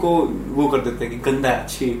एक्सेप्शन को वो कर देते हैं कि गंदा है,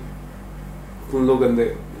 अच्छी, तुम लोग गंदे,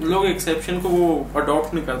 लोग एक्सेप्शन को वो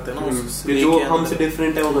अडॉप्ट नहीं करते ना, जो हमसे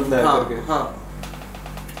डिफरेंट है वो गंदा है करके। हाँ,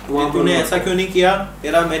 तूने ऐसा क्यों नहीं किया,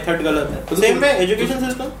 तेरा मेथड गलत है। तो सेम में एजुकेशन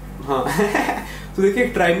सिस्टम, हाँ तो देखिए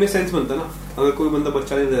एक ट्राइब में सेंस बनता है ना, अगर कोई बंदा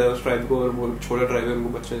बच्चा नहीं दे रहा उस ट्राइब को, और वो छोटा ट्राइब है उनको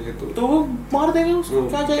बच्चा चाहिए, तो वो मार देगा उसको,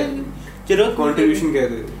 क्या चाहिए, कंट्रीब्यूशन क्या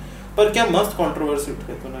दे। पर क्या मस्त कंट्रोवर्सी उठ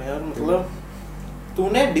गई तूने यार, मतलब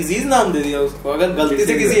तूने डिजीज नाम दे दिया उसको, अगर गलती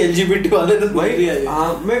से किसी एलजीबीटी वाले ने बोल दिया है।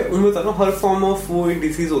 हां मैं उनको बता रहा हूं, हर फॉर्म ऑफ वो एक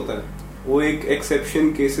डिजीज होता है, वो एक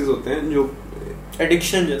एक्सेप्शन केसेस होते हैं जो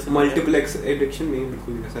एडिक्शन जैसे मल्टीपल एडिक्शन नहीं,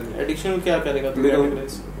 बिल्कुल ऐसा नहीं। एडिक्शन क्या करेगा तू?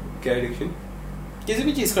 क्या एडिक्शन? किसी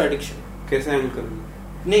भी चीज का एडिक्शन कैसे हैंडल करेंगे?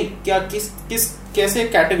 नहीं क्या किस कैसे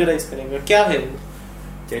कैटेगराइज करेंगे, क्या है वो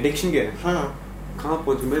एडिक्शन? क्या है? हाँ कहाँ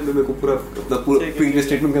पहुंचे मैं, मेरे को पूरा अपना पूरा प्रीवियस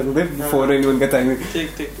स्टेटमेंट कर दूं फॉर एनीवन का टाइम।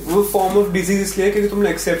 ठीक वो फॉर्म ऑफ डिजीज इसलिए क्योंकि तुमने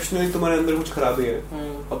एक्सेप्शनली तुम्हारे अंदर कुछ खराबी है,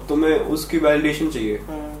 अब तुम्हें उसकी वैलिडेशन चाहिए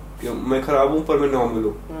कि मैं खराब हूँ पर मैं नॉर्मल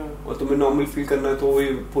हूँ, और तुम्हें नॉर्मल फील करना है तो वही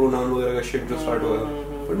प्रोनाउन वगैरह का शिट जो स्टार्ट हो रहा है।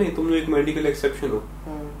 पर नहीं, तुम एक मेडिकल एक्सेप्शन हो,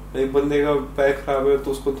 एक बंदे का पैर खराब है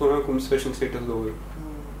तो उसको थोड़ा तुम स्पेशल स्टेटस दोगे,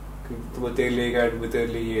 तुम्हें तेरे लिए गाइड में तेरे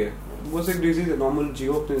लिए ये है, वो एक डिजीज है, नॉर्मल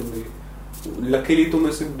जियो अपनी जिंदगी। लकीली तुम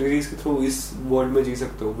इस डिजीज के थ्रू इस वर्ल्ड में जी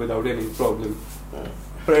सकते हो विदाउट एनी प्रॉब्लम।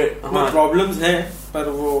 प्रॉब्लम्स हैं पर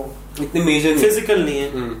वो इतने मेजर फिजिकल नहीं है।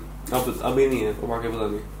 अब अभी नहीं है, तो आगे पता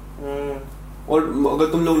नहीं। और अगर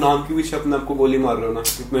तुम लोग नाम के पीछे अपने आप को गोली मार रहे हो ना,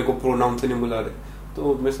 मेरे को प्रोनाउन से नहीं बुला रहे,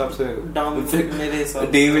 तो मेरे हिसाब से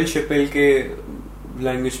डेविड शेपेल के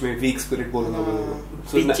लैंग्वेज में वीक स्पिरिट बोलूंगा,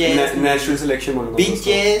 नेचुरल सिलेक्शन बोलूंगा।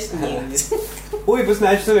 वही बस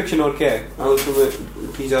नेचुरल सिलेक्शन, और क्या है। तुम्हें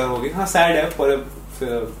की जा होगी, हाँ सैड है, पर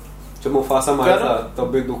जब मुफासा मारा था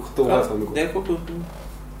तब भी दुख तो हुआ था उनको। देखो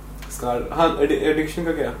स्कार। हाँ एडिक्शन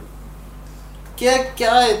का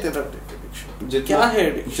क्या है तेरा क्या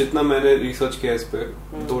है? जितना मैंने रिसर्च किया इस पे,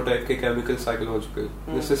 दो टाइप के केमिकल, साइकोलॉजिकल।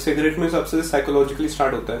 जैसे सिगरेट में सबसे साइकोलॉजिकली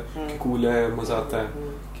स्टार्ट होता है कि कूल है, मजा आता है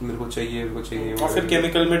कि मेरे को चाहिए, और फिर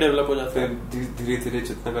केमिकल में डेवलप हो जाता है, धीरे धीरे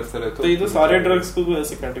जितना करते रहते हो। तो ये तो सारे ड्रग्स को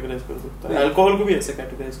ऐसे कैटेगराइज कर सकता है, अल्कोहल को भी ऐसे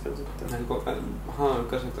कैटेगराइज कर सकता है। हाँ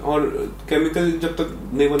कर सकते हैं, और केमिकल जब तक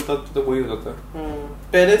नहीं बनता तो वही हो जाता है।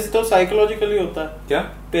 पहले तो साइकोलॉजिकली होता है। क्या?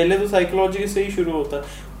 पहले तो साइकोलॉजी से ही शुरू होता है,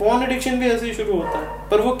 पॉर्न एडिक्शन भी ऐसे ही शुरू होता है,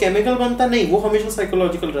 पर वो केमिकल बनता नहीं, वो हमेशा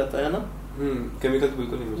साइकोलॉजिकल रहता है ना। केमिकल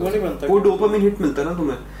बिल्कुल वो नहीं बनता, वो डोपामिन हिट मिलता है ना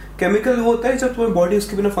तुम्हें। केमिकल वो होता है जब तुम्हारी बॉडी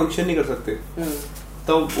उसके बिना फंक्शन नहीं कर सकते,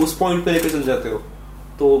 तब उस पॉइंट पे लेके चल जाते हो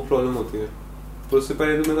तो प्रॉब्लम होती है। तो उससे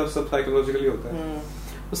पहले तुम्हें सब साइकोलॉजिकली होता है।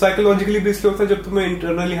 तो साइकोलॉजिकली भी इसलिए होता है जब तुम्हें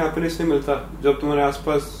इंटरनली हैप्पीनेस नहीं मिलता, जब तुम्हारे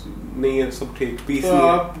आसपास नहीं है सब ठीक, पीस तो नहीं है,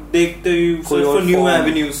 आप देखते ही कोई और न्यू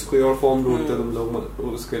एवेन्यूज, कोई और फॉर्म ढूंढते तुम लोग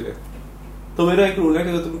उसके लिए। तो मेरा एक रूल है कि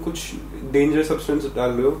अगर तुम कुछ डेंजरस सब्सटेंस डाल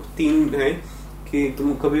रहे हो, 3 है कि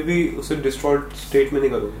तुम कभी भी उसे डिस्ट्रॉयड स्टेट में नहीं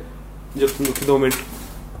करोगे। जब तुम 2 मिनट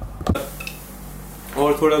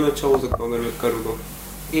और थोड़ा मैं अच्छा हो सकता हूँ अगर मैं करूँ तो।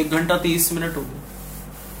 1 घंटा 30 मिनट हो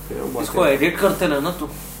गया, इसको एडिट करते रहना। तो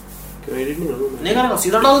एडिट नहीं करूँगा, नहीं करेगा,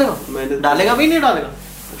 सीधा डाल देगा। मैंने डालेगा भी नहीं डालेगा,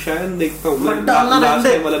 शायद देखता हूँ मैं, डालना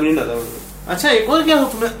रहने वाला भी नहीं डाला। अच्छा एक और क्या हो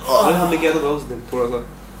तुम्हें? हमने किया था उस दिन थोड़ा सा,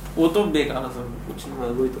 वो तो बेकार था कुछ। हाँ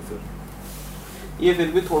वही तो। फिर ये फिर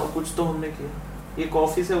भी थोड़ा कुछ तो हमने किया। ये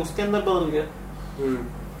कॉफी से उसके अंदर बदल गया।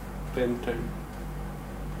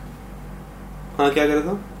 हाँ क्या कर रहा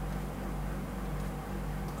था?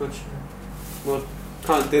 कुछ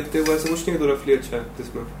हाँ देखते हुए ऐसा कुछ नहीं, तो रफली अच्छा है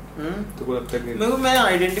इसमें। तो को लगता है कि मैं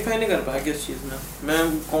आइडेंटिफाई नहीं कर पाया किस चीज में।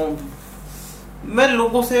 मैं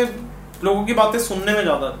लोगों की बातें सुनने में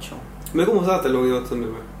ज्यादा अच्छा हूँ। मेरे को मजा आता है लोगों की बात सुनने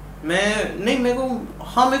में।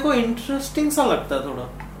 मेरे को इंटरेस्टिंग सा लगता है थोड़ा।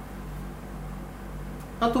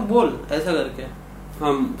 हाँ तू बोल ऐसा करके।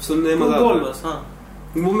 हाँ सुनने में मजा आता है। बोल बस। हाँ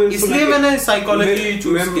वो इसलिए मैंने साइकोलॉजी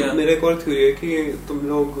चूज किया। मेरा एक और थ्योरी है कि तुम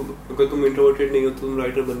लोग, अगर तुम इंट्रोवर्टेड नहीं हो तो तुम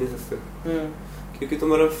राइटर बन नहीं सकते, क्योंकि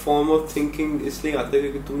तुम्हारा फॉर्म ऑफ थिंकिंग इसलिए आता है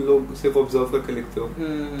क्योंकि तुम लोग सिर्फ ऑब्जर्व करके लिखते हो।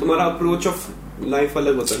 तुम्हारा अप्रोच ऑफ लाइफ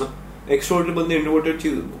अलग होता है ना। एक्सट्रोवर्टेड बंदे इंट्रोवर्टेड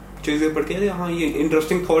चीजें पढ़ के हाँ ये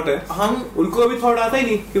इंटरेस्टिंग थॉट है, हम उनको अभी थॉट आता ही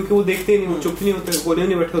नहीं क्योंकि वो देखते ही नहीं, वो चुप नहीं होते, बोले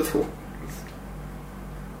नहीं बैठे होते। वो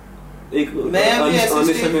एक अनिशा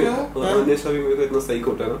भी मेरे को इतना सही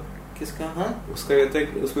कोट है ना। किसका? हाँ उसका कहता है,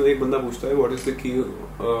 उसमें एक बंदा पूछता है what is the key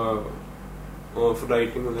of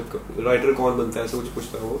writing, मतलब राइटर कौन बनता है, ऐसा कुछ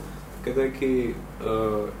पूछता है। वो कहता है कि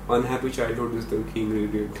unhappy childhood is the key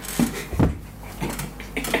ingredient.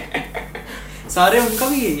 सारे उनका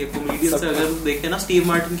भी यही है कॉमेडियन से। अगर देखे ना स्टीव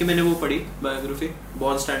मार्टिन की मैंने वो पढ़ी बायोग्राफी,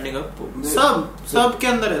 बॉल स्टैंडिंग अप, सब के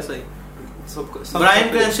अंदर ऐसा ही। ब्रायन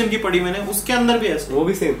क्रैंस्टन की पढ़ी मैंने, उसके अंदर भी ऐसा। वो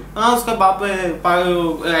भी सेम। हाँ उसका बाप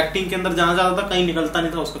एक्टिंग के अंदर जाना चाहता था, कहीं निकलता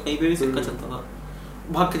नहीं था उसका, कहीं पे भी सिक्का चलता था,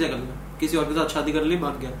 भाग के चल गया, किसी और के साथ शादी कर ली,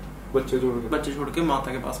 भाग गया बच्चे छोड़ के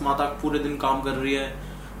माता के पास। माता पूरे दिन काम कर रही है,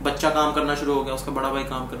 बच्चा काम करना शुरू हो गया, उसका बड़ा भाई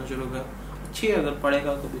काम करना शुरू हो गया। अच्छी है अगर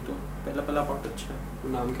पढ़ेगा कभी तो, पहला पार्ट अच्छा है।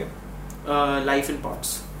 नाम क्या? Life in parts.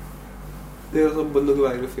 सब बंदों की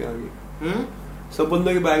बायोग्राफी आ गई, सब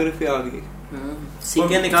बंदों की बायोग्राफी आ गई।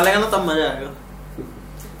 सीखे निकालेगा ना तब मजा आएगा।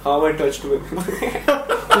 हाउ आई टच्ड में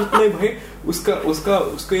नहीं भाई, उसका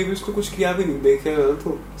ये भी उसको कुछ किया भी नहीं, देखेगा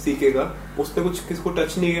तो सीखेगा। उसने कुछ किसको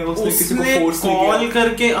टच नहीं किया, उसने किसी को फोर्स नहीं किया, कॉल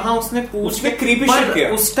करके हाँ उसने पूछ, उसने क्रीपी शिट किया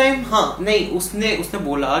उस टाइम। हाँ नहीं, उसने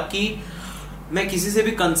बोला कि मैं किसी से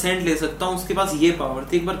भी कंसेंट ले सकता हूँ, उसके पास ये पावर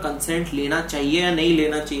थी, एक बार कंसेंट लेना चाहिए या नहीं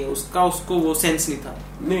लेना चाहिए उसको वो सेंस नहीं था।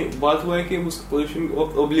 नहीं, बात हुआ है कि उस पोजीशन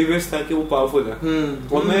ऑब्लिवियस था कि वो पावरफुल है।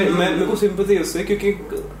 और मैं मेरे को सिंपैथी है उससे, क्योंकि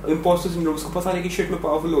इंपोस्टर सिंड्रोम, उसको पता नहीं कि शिट में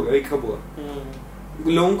पावरफुल हो गया, एक कब हुआ।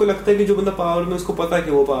 लोगों को लगता है कि जो बंदा पावर में, उसको पता है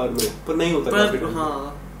कि वो पावर में, पर नहीं होता।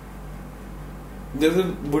 हाँ, जैसे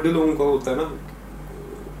बुढ़े लोगों का होता है ना,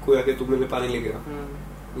 कोई आके तुम मेरे पानी लेके आ,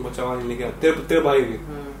 बच्चा पानी लेके आ, तेरे भाई भी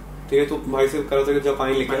ठीक है, तो भाई से करा था कि जब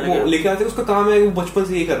पानी लेके आते, उसका काम है, वो बचपन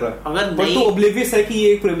से ये कर रहा है, अगर बट तो ऑब्लिवियस है कि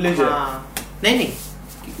ये एक प्रिविलेज है। नहीं,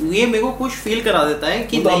 ये मेरे को कुछ फील करा देता है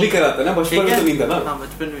कि तो अभी कराता है ना, बचपन में तो नहीं था ना। हाँ,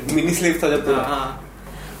 बचपन में मिनी स्लेव था जब तो।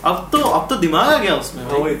 अब तो दिमाग आ गया उसमें।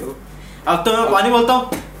 हाँ वही तो। अब तो मैं पानी बोलता हूँ,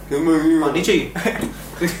 पानी चाहिए।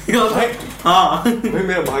 हाँ भाई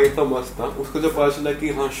मेरा भाई इतना मस्त था, उसको जब पता चला कि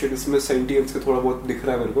हाँ शिट इसमें सेंटिएंस का थोड़ा बहुत दिख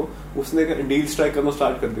रहा है मेरे को, उसने डील स्ट्राइक करना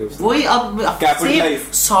स्टार्ट कर दिया उसने। वही अब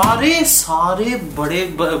सारे बड़े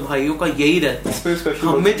भाइयों का यही रहता है,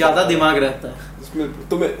 हमें ज्यादा दिमाग रहता है।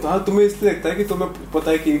 तुम्हें इसलिए लगता है कि तुम्हें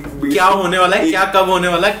पता है कि क्या होने वाला है, क्या कब होने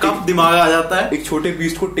वाला है, कब दिमाग आ जाता है, एक छोटे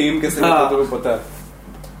बीस्ट को टेम कैसे करता है तुम्हें पता है।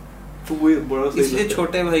 तो वो बड़ा सही, इसलिए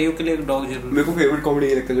छोटे भाइयों के लिए एक डॉग जरूर। मेरे को फेवरेट कॉमेडी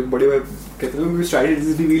ये लगता है जब बड़े भाई कहते हैं उनकी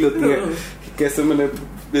स्ट्रैटेजी रिवील होती है कैसे मैंने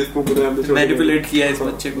इसको मैनिपुलेट किया इस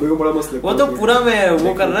बच्चे को। मेरे को बड़ा मस्त लगता है। वो तो पूरा मैं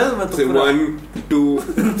वो कर रहा है, मैं तो 1 2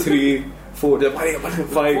 3 4 जब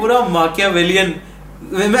 5 पूरा माकियावेलियन।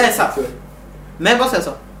 मैं बस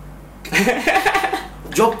ऐसा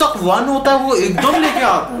जब तक 1 होता है वो एकदम लेके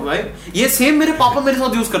आता है भाई। ये सेम मेरे पापा मेरे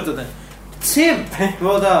साथ यूज करते थे, सेम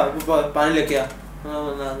वो था, पानी लेके आ।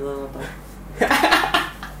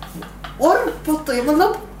 और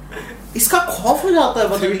मतलब इसका खौफ हो जाता है,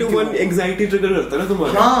 3 to 1 एंजाइटी ट्रिगर करता है ना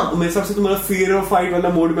तुम्हारा। हाँ, मेरे हिसाब से तुम्हारा फियर और फाइट वाला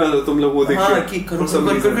मोड में आ जाओ तुम लोग, वो देखते हैं कि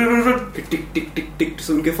टिक टिक टिक टिक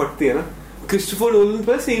सुन के फटती है ना। क्रिस्टोफर नोलन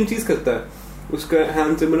पर सेम चीज करता है, उसका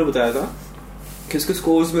हैंस जिमर ने बताया था कि उसके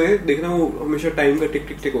स्कोर्स में देखना वो हमेशा टाइम का टिक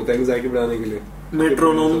टिक टिक होता है एंजाइटी बढ़ाने के लिए।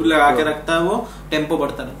 मेट्रोनोम लगा के रखता है, वो टेम्पो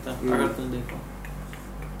बढ़ता रहता है अगर तुम देख लो।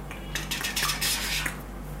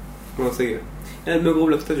 हाँ सही है यार, मेरे को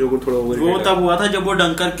लगता है जोकर थोड़ा ओवर वो तब हुआ था जब वो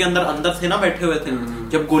डंकर के अंदर थे ना, बैठे हुए थे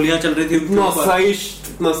जब गोलियां चल रही थी।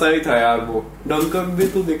 इतना सही था यार वो डंकर भी,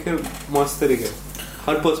 तो देखे मस्त तरीके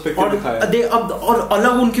हर पर्सपेक्टिव दिखाया। अब और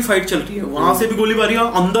अलग उनकी फाइट चल रही है, वहां से भी गोलीबारियां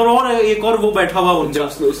अंदर, और एक और वो बैठा हुआ उनका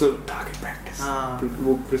उसने टारगेट प्रैक्टिस,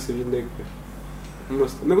 वो प्रिसीजन देख के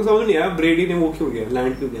मस्त। मेरे को समझ नहीं आया ब्रेडी ने वो क्यों गया,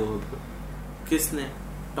 लैंड क्यों गया वहां पर। किसने?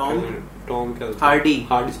 टॉम क्या हार्डी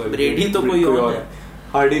सॉरी, ब्रेडी तो कोई और है।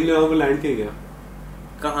 हार्डी ने वहां पर लैंड किया गया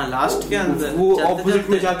कहाँ, लास्ट के अंदर वो ऑपोजिट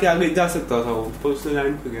में जाके आगे जा सकता था वो, पर उसने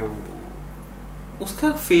लैंड क्यों गया वहां पर।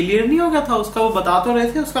 उसका फेलियर नहीं हो गया था उसका, वो बता तो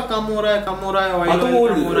रहे थे उसका कम हो रहा है ऑयल तो वो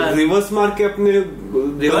कम हो रहा है। रिवर्स मार के अपने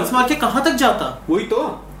रिवर्स मार के कहां तक जाता, वही तो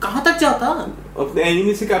कहां तक जाता, अपने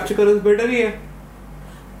एनिमी से कैप्चर करना बेटर ही है,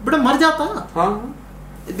 बड़ा मर जाता। हाँ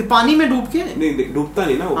पानी में डूब के नहीं, डूबता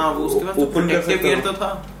नहीं ना वो। हाँ, वो उसके बाद ओपन कर सकता तो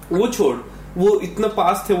था। वो छोड़, वो इतना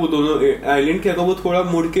पास थे वो दोनों आइलैंड के, अगर वो थोड़ा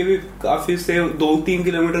मुड़ के भी काफी से 2-3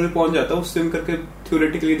 किलोमीटर में पहुंच जाता, वो स्विम करके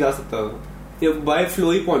थ्योरेटिकली जा सकता था, या बाय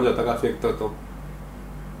फ्लो ही पहुंच जाता काफी एक तक तो।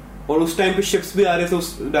 और उस टाइम पे शिप्स भी आ रहे थे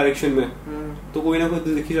उस डायरेक्शन में, तो कोई ना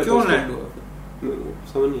कोई दिख ही जाता। क्यों लैंड हुआ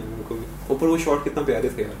समझ नहीं आया मेरे को। ऊपर वो शॉट कितना प्यारे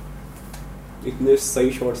थे यार, इतने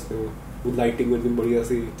सही शॉट्स थे वो लाइटिंग में बढ़िया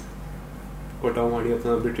सी कोटा मारी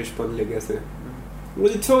अपना ब्रिटिश पन लेके ऐसे।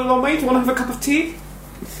 Will you tell your mate want to have a cup of tea?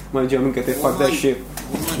 My German कहते हैं fuck that shit.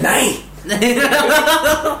 नहीं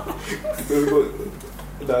मेरे को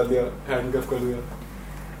डाल दिया, हैंडकफ कर दिया।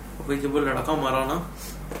 भाई जब वो लड़का मारा ना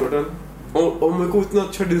टोटल, और मेरे को इतना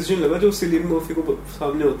अच्छा डिसीजन लगा जो सिलियन मर्फी को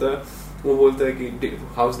सामने होता है, वो बोलता है कि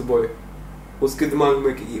हाउस द बॉय, उसके दिमाग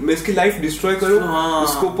में कि मैं इसकी लाइफ डिस्ट्रॉय करूं,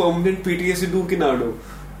 उसको परमानेंट पीटीएसडी दूं कि ना दूं।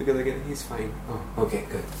 तो कहता है कि he is fine, okay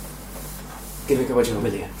good, कितने का बचा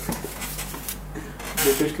मिल गया।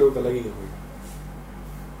 ब्रिटिश के वो अलग ही है,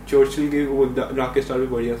 चर्चिल के वो रॉकेट स्टार भी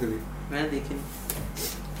बढ़िया से थी, मैं देखी नहीं।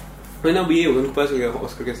 मैंने अब ये उनके पास गया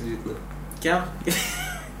ऑस्कर कैसे जीतना क्या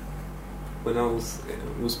बना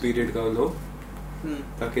उस पीरियड का लो,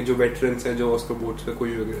 ताकि जो वेटरन्स हैं जो ऑस्कर बोर्ड्स पे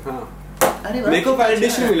कोई हो गया। हाँ अरे मेरे को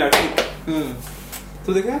वैलिडेशन मिला ठीक।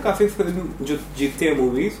 तो देखा काफी फिल्म जो जीतते हैं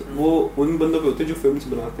मूवीज, वो उन बंदों पे होते हैं जो फिल्म्स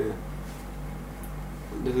बनाते हैं,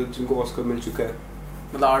 जैसे जिनको ऑस्कर मिल चुका है,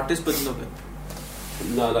 मतलब आर्टिस्ट बंदों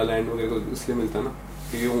पे। ला ला लैंड वगैरह को इसलिए मिलता ना,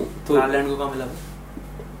 क्योंकि तो ला लैंड को कहाँ मिला,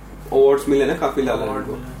 अवार्ड्स मिले ना काफी ला लैंड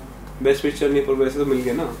को, बेस्ट पिक्चर नहीं पर वैसे तो मिल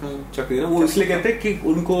गया ना चक्री ना, वो इसलिए कहते हैं कि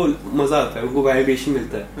उनको मजा आता है, उनको वैलिडेशन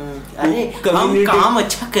मिलता है। अरे हम काम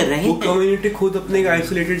अच्छा कर रहे हैं, वो कम्युनिटी खुद अपने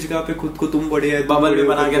आइसोलेटेड जगह पे खुद को तुम बड़े है बबल में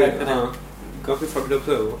बना के रखते हैं। काफी फक्ड अप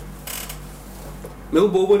है वो। मेरे को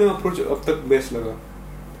बोबो ने अप्रोच अब तक बेस्ट लगा।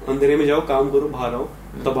 अंधेरे में जाओ, काम करो, बाहर आओ,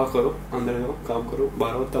 तबाह करो, अंदर जाओ, काम करो,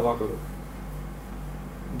 बाहर आओ, तबाह करो।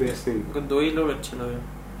 Best thing. दो ही लोग अच्छे लगे,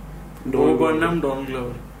 डॉन बर्नम, डॉन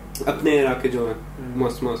ग्लोवर, अपने इलाके जो है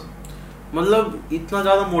मस्त मस्त, मतलब इतना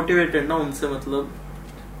ज्यादा मोटिवेटेड ना उनसे, मतलब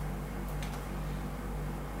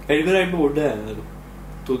एडगर राइट पे बुढ़ा है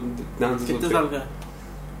तो ध्यान से कितने साल का है?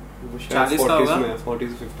 वो 40 का होगा,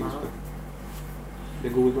 40s 50s में।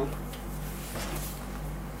 देखो गूगल में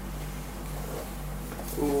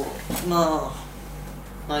ओ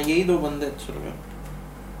ना यही दो बंदे अच्छे लगे।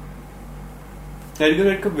 एडगर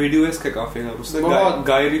राइट का वीडियो इसका काफी है, उसने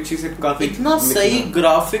गाय रिची से काफी इतना सही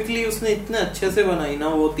ग्राफिकली उसने इतने अच्छे से बनाई ना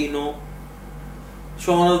वो तीनों।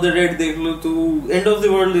 शॉन ऑफ द डेड देख लो, तू एंड ऑफ द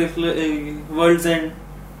वर्ल्ड देख लो, वर्ल्ड्स एंड।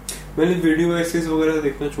 मैंने वीडियो एसेस वगैरह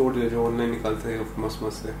देखना छोड़ दिया जो ऑनलाइन निकालते हैं मस्त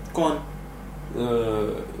मस्त से। कौन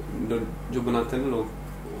जो बनाते हैं ना लोग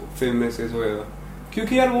फिल्म एसेस वगैरह,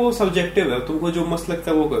 क्योंकि यार वो सब्जेक्टिव है, तुमको जो मस्त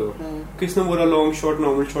लगता है वो करो। किसने बोला लॉन्ग शॉट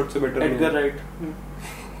नॉर्मल शॉट से बेटर? Edgar Wright.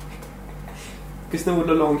 किसने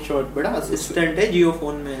बोला लॉन्ग शॉट? बड़ा असिस्टेंट है जियो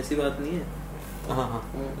फोन में, ऐसी बात नहीं है। हाँ हाँ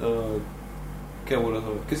क्या बोला था,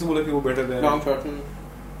 किसने बोला कि वो बेटर है? लॉन्ग शॉट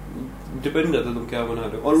डिपेंड करता है तुम क्या बना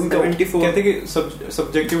रहे हो, और उनका कहते हैं कि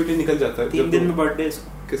सब्जेक्टिविटी निकल जाता है। 3 दिन में बर्थडे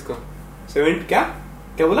इसका। किसका? 7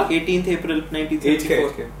 क्या बोला? 18th अप्रैल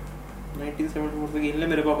 1974। 1974 से गिन ले,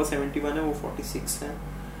 मेरे पापा 71 है, वो 46 है,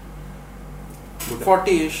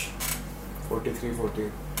 40ish, 43 40।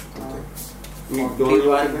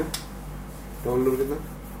 डॉन ग्लोवर कितना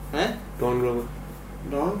है? डॉन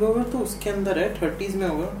ग्लोवर तो उसके अंदर है, 30s में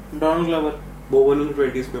होगा डॉन ग्लोवर। वो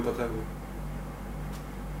 120s में पता है।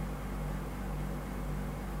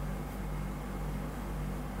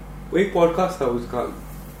 वो एक पॉडकास्ट था उसका,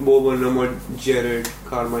 बॉब बर्नम और जेरेड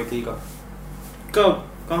कारमाइकल का। कब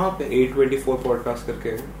कहाँ पे? 824 पॉडकास्ट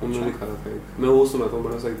करके उन्होंने लिखा था एक, मैं वो सुना था,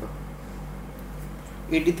 बड़ा सही था।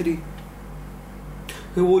 83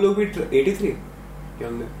 वो लोग भी 83 क्या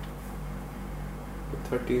हमने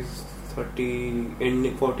 30 एंड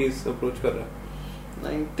 40s अप्रोच कर रहा है।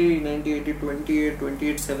 90 90 80 28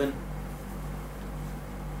 28 7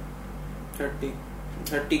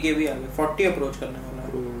 30 के भी आगे 40 अप्रोच करने वाला है।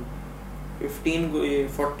 15 को ये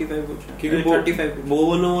 45 कुछ है, क्योंकि 35 वो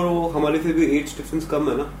और वो हमारे से भी एज डिफरेंस कम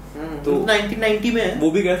है ना, तो 1990 में है।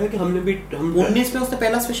 वो भी कहता है कि हमने भी हम 19 में उसने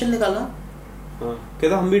पहला स्पेशल निकाला। हाँ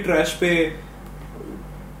कहता हम भी ट्रैश पे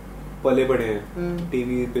पले बड़े हैं,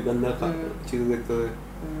 टीवी पे गंदा चीजें देखते थे।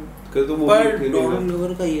 तो वो पर डॉन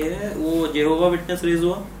ग्लोवर का ये है, वो जेहोवा विटनेस रिलीज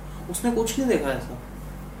हुआ, उसने कुछ नहीं देखा ऐसा।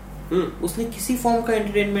 उसने किसी फॉर्म का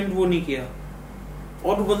एंटरटेनमेंट वो नहीं किया,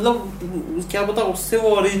 और मतलब क्या पता उससे वो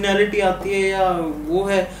ओरिजिनलिटी आती है या वो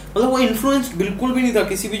है, मतलब वो इन्फ्लुएंस बिल्कुल भी नहीं था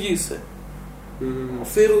किसी भी चीज से।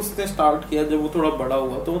 फिर उसने स्टार्ट किया जब वो थोड़ा बड़ा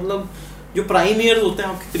हुआ, तो मतलब जो प्राइम ईयर्स होते हैं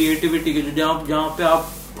आपकी क्रिएटिविटी के, जो जहाँ पे आप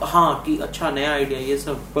हाँ कि अच्छा नया आइडिया ये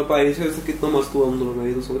सब। पर पाई से कितना मस्त हुआ हम दोनों का,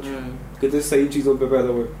 ये तो सोच कितने सही चीजों पे पैदा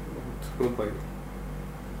हुए।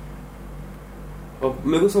 अब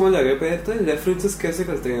मेरे को समझ आ गया पहले तो रेफरेंसेस कैसे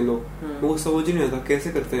करते हैं लोग, मेरे को समझ ही नहीं आता कैसे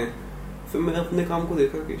करते हैं। फिर मैं अपने काम को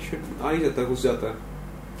देखा कि शिट आ ही जाता है, घुस जाता है।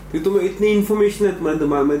 फिर तुम्हें इतनी इन्फॉर्मेशन है तुम्हारे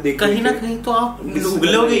दिमाग में, देख कहीं ना कहीं तो आप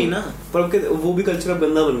उगलोगे ही ना। पर वो भी कल्चर अब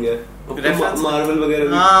गंदा बन गया है, मार्वल वगैरह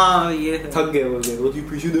ये थक गए वो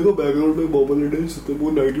पीछे देखो बैकग्राउंड में बॉबल वो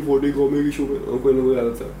 1940 कॉमिक शो में कोई ना कोई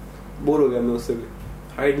आता था, बोर हो गया मैं उससे भी।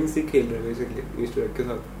 हाइड एंड सीक खेल रहे बेसिकली ईस्टर एग के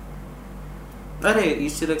साथ। अरे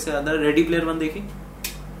ईस्टर एग से ज्यादा रेडी प्लेयर वन देखी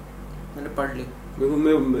मैंने, पढ़ ली।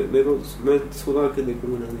 मेरे को मैं सुना के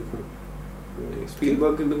देखूंगा ना देखूंगा।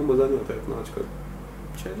 स्पीलबर्ग के मेरे को मजा नहीं आता इतना आजकल।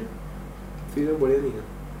 चलिए फिर बढ़िया नहीं है,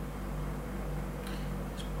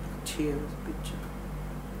 अच्छी है पिक्चर,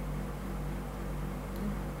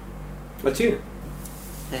 अच्छी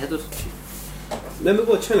है तो अच्छी। नहीं मेरे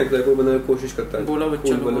को अच्छा लगता है कोई बंदा कोशिश करता है बोला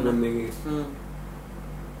बच्चा बनने की।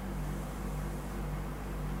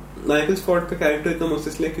 माइकल स्कॉट का कैरेक्टर इतना मस्त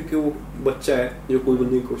इसलिए क्योंकि वो बच्चा है जो कोई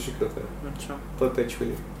बनने की कोशिश करता है। अच्छा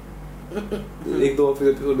परपेचुअली। 1-2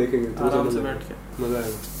 एपिसोड देखेंगे तो आराम से बैठ के मजा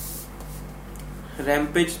आएगा।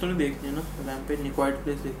 रैम्पेज तो नहीं देखनी है ना, रैम्पेज नहीं, क्वाइट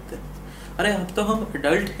प्लेस देखते हैं। अरे अब तो हम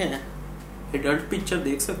एडल्ट हैं, एडल्ट पिक्चर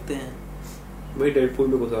देख सकते हैं। भाई डेडपूल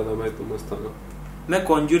में घुसा था मैं, तो मस्त था ना। मैं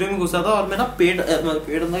कॉन्ज्यूरिंग में घुसा था और मैं ना पेट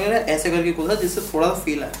अंदर ऐसे करके घुसा जिससे थोड़ा सा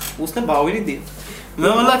फील आया, उसने भाव ही नहीं दिया। मैं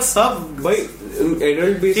मतलब सब भाई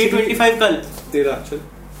एडल्ट बेसिकली 325 कल तेरा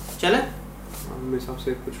चले मेरे हिसाब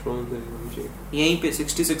से कुछ रॉन्ग नहीं होना चाहिए। यहीं पे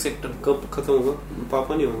 66 सेक्टर। कब खत्म होगा?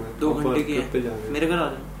 पापा नहीं होंगे 2 घंटे की पे जा रहे है। मेरे घर आ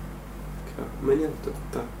जाना। क्या मैं नहीं आता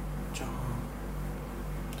कुत्ता।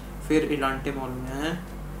 फिर इलांटे मॉल में है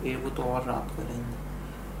ये, वो तो और रात को रहेंगे।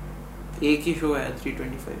 एक ही शो है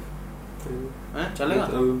 325 है, चलेगा?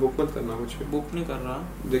 बुक मत करना, कुछ बुक नहीं कर रहा,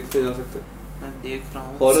 देखते जा सकते हैं। मैं देख रहा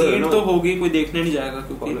हूँ। Horror है सीट ना? तो होगी, कोई देखने नहीं जाएगा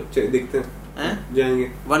क्योंकि देखते हैं जाएंगे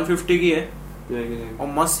 150 की है जाएंगे और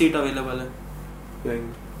मस्त सीट अवेलेबल है।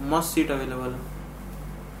 जाएंगे मस्त सीट अवेलेबल है,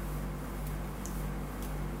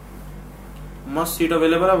 मस्त सीट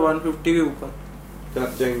अवेलेबल है 150 के ऊपर।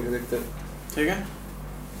 जाएंगे देखते हैं, ठीक है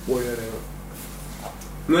बढ़िया रहेगा।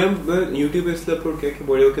 मैं YouTube पे इसलिए अपलोड किया कि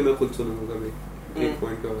बढ़िया हो के मैं खुद सुनूंगा कभी एक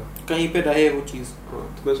पॉइंट के बाद कहीं पे रहे वो चीज। हाँ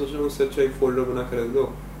तो मैं सोच रहा हूँ उससे अच्छा एक फोल्डर बना कर रख दो,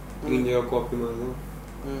 3 जगह कॉपी मार दो,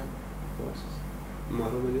 बस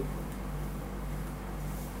मारो मुझे।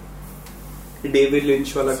 डेविड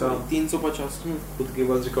लिंच वाला काम 350 खुद के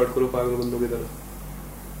पास रिकॉर्ड करो पागल बंदों की तरह।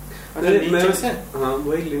 अच्छा हाँ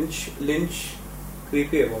वही लिंच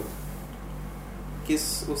क्रीपी है बहुत। किस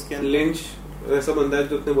उसके अंदर? लिंच ऐसा बंदा है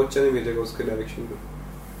जो अपने बच्चा नहीं भेजेगा उसके डायरेक्शन पे,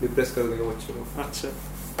 डिप्रेस कर देगा बच्चे को। अच्छा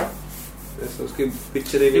ऐसा उसकी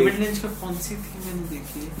पिक्चर है। डेविड लिंच का कौन सी थी मैंने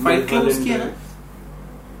देखी है? फाइट क्लब उसकी है ना?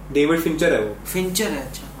 डेविड फिंचर है वो। फिंचर है,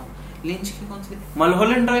 अच्छा हाँ। लिंच की कौन सी?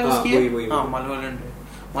 मलहोलैंड ड्राइव उसकी है। हाँ मलहोलैंड ड्राइव।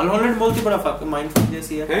 मलहोलैंड बहुत ही बड़ा फक माइंडफुल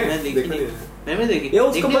जैसी है। मैं देखी नहीं, मैंने देखी या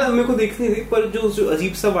उसका पर मेरे को देखनी थी, पर जो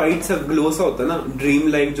अजीब सा वाइट सा ग्लो सा होता है ना, ड्रीम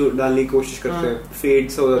लाइट जो डालने की कोशिश करते हैं, फेड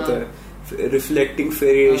सा हो जाता है, रिफ्लेक्टिंग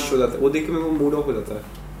फेरिश हो जाता है, वो देख के मेरे को मूड ऑफ हो जाता है।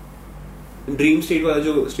 ड्रीम स्टेट वाला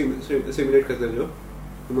जो सिमुलेट करते हैं जो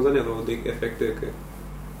मजा नहीं आता वो देख इफेक्ट देख के।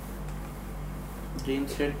 ड्रीम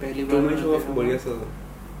स्टेट पहली बार ट्रूमन शो काफी बढ़िया सा था।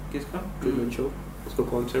 किसका? ट्रूमन शो, उसका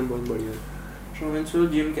कॉन्सेप्ट बहुत बढ़िया है। ट्रूमन शो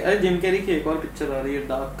जिम कैरी की एक और पिक्चर आ रही है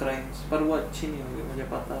डार्क क्राइम्स, पर वो अच्छी नहीं होगी मुझे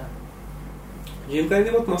पता है। जिम कैरी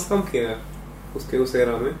ने बहुत मस्त काम किया है उसके उस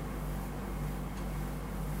एरा में,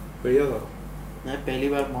 बढ़िया था। मैं पहली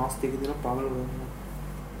बार मास देखी थी ना, पागल हो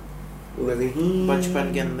गया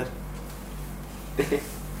बचपन के अंदर।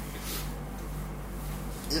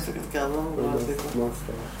 क्या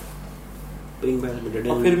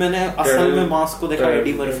और फिर मैंने असल में मास्क को देखा,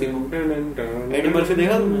 एडी मर्फी को। एडी मर्फी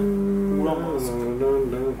देखा तुमने? पूरा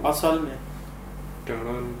मास्क असल में।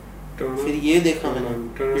 फिर ये देखा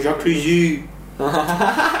मैंने जॉकी जी,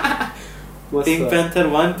 पिंक पैंथर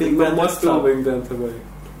 1, पिंक पैंथर मस्त था पिंक पैंथर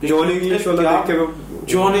भाई। जॉन इंग्लिश वाला देख के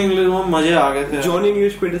जॉन इंग्लिश में मजे आ गए थे। जॉन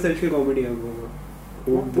इंग्लिश क्विंटेसेंशियल कॉमेडी है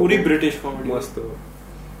वो पूरी ब्रिटिश कॉमेडी मस्त है।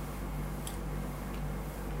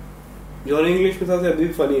 जॉन इंग्लिश के साथ अभी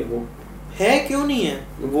फनी है वो है, क्यों नहीं है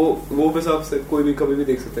वो के हिसाब से कोई भी कभी भी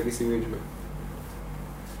देख सकता है किसी भी एज में।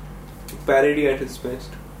 Parody at its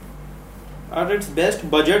best, at its best.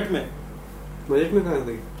 Budget में कहां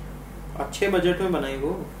थी? अच्छे बजट में बनाई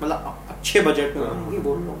वो, मतलब अच्छे बजट में बनाई,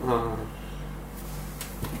 बोल रहा हूं। हां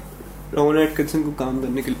रोवन एटकिंसन को काम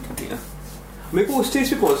करने के लिए दिया। मेरे को उस स्टेज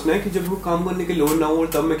पे पहुंचना है कि जब वो काम करने के लोन ना हो और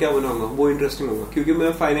तब मैं क्या बनाऊंगा, वो इंटरेस्टिंग होगा, क्योंकि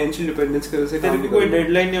मैं फाइनेंशियल डिपेंडेंस की वजह से काम नहीं कोई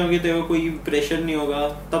डेडलाइन नहीं होगी, तेरे को कोई प्रेशर नहीं होगा,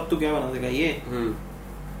 तब तो क्या बना देगा ये।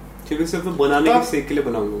 क्योंकि सिर्फ बनाने के सेक के लिए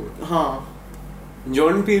बनाऊंगा। हां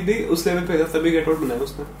जॉर्डन पील भी उस लेवल पे था तभी गेट आउट बनाया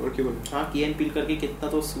उसने, और क्यों बना। हां कीन पील करके कितना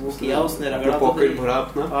तो वो किया उसने, रगड़ा तो पॉकेट भरा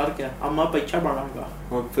अपना, और क्या। अब मैं पैसा बढ़ाऊंगा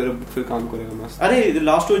और फिर काम करेगा मस्त। अरे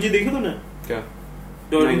लास्ट ओजी देखी तूने? क्या?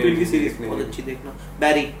 जॉर्डन पील की सीरीज बहुत अच्छी, देखना।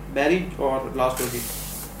 बैरी और last OG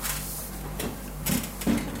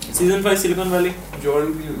season 5 Silicon Valley.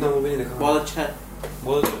 Jordan Peele ना वो भी नहीं देखा, बहुत अच्छा है,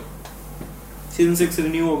 बहुत अच्छा। सीजन 6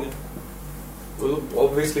 रिन्यू हो गया, वो तो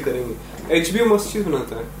ऑब्वियसली करेंगे। एचबीओ मस्त चीज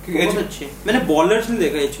बनाता है क्योंकि बहुत अच्छी। मैंने बॉलर्स नहीं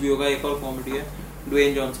देखा एचबीओ का, एक और कॉमेडी है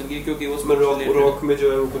ड्वेन जॉनसन की, क्योंकि वो रॉक में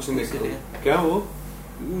जो है वो कुछ नहीं देखा। क्या वो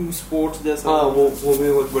स्पोर्ट्स जैसा? हाँ वो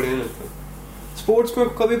भी बहुत बढ़िया लगता है। स्पोर्ट्स में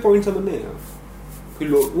कभी पॉइंट समझ नहीं आया कि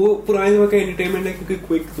लोग वो पुराने जमाने का एंटरटेनमेंट है क्योंकि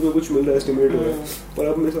क्विक तुम्हें कुछ मिल रहा है, एस्टिमेट हो रहा है, पर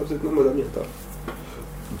अब मेरे हिसाब से इतना मजा नहीं आता।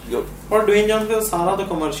 और ड्वेन जॉनसन का सारा तो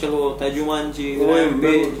कमर्शियल वो होता है, जुमांजी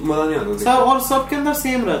मजा नहीं आता सब, और सबके अंदर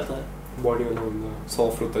सेम रहता है। बॉडी वाला बंदा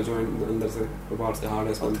सॉफ्ट होता है जो अंदर से, बाहर से हार्ड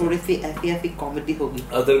है। थोड़ी सी एफी कॉमेडी होगी।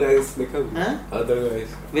 अदर गाइस देखा? हैं? Other guys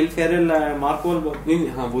Will Ferrell, Mark Wahlberg. नहीं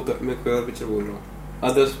हाँ वो तो मैं कोई और पिक्चर बोल रहा हूँ।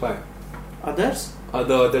 Other spy. Others?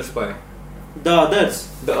 Other spy. The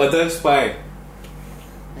other spy.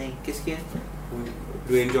 नहीं, किसकी है?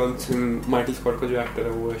 ड्वेन जॉनसन, माइकल स्कॉट का जो एक्टर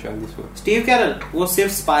है वो है शायद इसमें। स्टीव कैरल, वो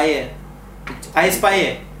सिर्फ स्पाई है, आई स्पाई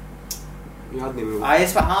है, याद नहीं मेरे आई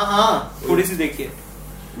स्पाई। हाँ थोड़ी सी देखिए,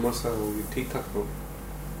 मस्त होगी, ठीक ठाक हो,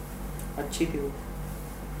 अच्छी थी वो।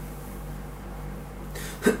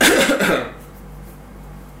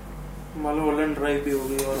 मलहोलैंड ड्राइव भी हो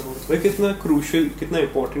गई और बहुत भाई कितना क्रूशियल कितना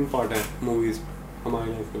इम्पोर्टेंट पार्ट है मूवीज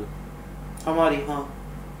हमारी लाइफ में हमारी। हाँ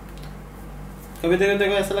कभी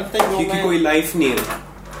देखो ऐसा लगता है कि कोई लाइफ नहीं है।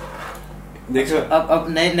 देखो अब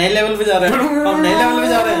नए लेवल पे जा रहे हैं हम नए लेवल पे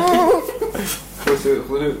जा रहे हैं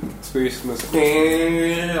स्पेस में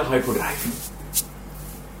हाइपरड्राइव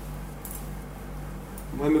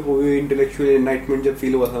भाई मेरे को इंटेलेक्चुअल एनलाइटमेंट जब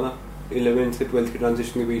फील हुआ था ना 11 से 12 के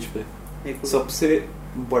ट्रांजिशन के बीच में सबसे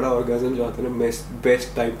बड़ा ऑर्गेज़म जो आता है ना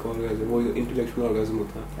बेस्ट टाइप का ऑर्गेज़म वो इंटेलेक्चुअल ऑर्गेज़म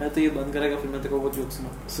होता है। तो ये बंद करेगा फिर मैं तेरे को वो जोक सुना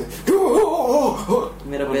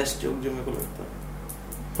मेरा बेस्ट जोक जो मेरे को लगता है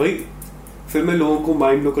भाई फिर मैं लोगों को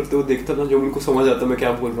माइंड ब्लो करते हुए देखता था जो उनको समझ आता मैं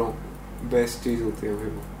क्या बोल रहा हूँ बेस्ट चीज होती है भाई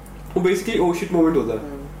वो बेसिकली ओ शिट मोमेंट होता है।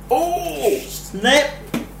 ओ स्नैप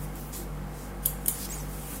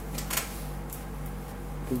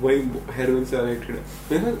वही हेरोइन से रिलेटेड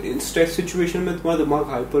है ना। इन स्ट्रेस सिचुएशन में तुम्हारा दिमाग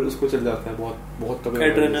हाइपर उसको चल जाता है बहुत बहुत तब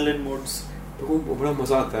एड्रेनलिन मोड्स तो वो बड़ा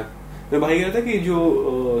मजा आता है। मैं भाई कह रहा था कि जो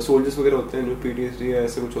सोल्जर्स वगैरह होते हैं जो पीटीएसडी या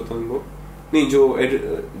ऐसे कुछ होता है उनको नहीं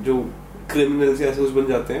जो क्रिमिनल्स ऐसे कुछ बन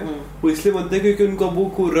जाते हैं वो इसलिए बनते हैं क्योंकि उनको वो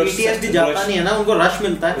को रश पीटीएसडी जाता नहीं है ना उनको रश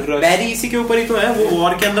मिलता है। बैरी इसी के ऊपर ही तो है वो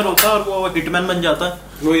वॉर के अंदर होता है और वो हिटमैन बन जाता है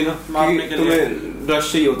वही ना तुम्हें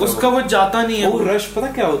रश चाहिए होता है उसका वो जाता नहीं है वो रश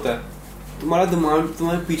पता क्या होता है तुम्हारा दिमाग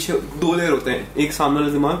तुम्हारे पीछे दो लेयर होते हैं एक सामने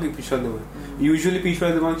वाला दिमाग एक पीछे वाला दिमाग। यूजुअली पीछे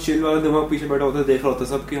वाला दिमाग चिल वाला दिमाग पीछे बैठा होता है देख रहा होता है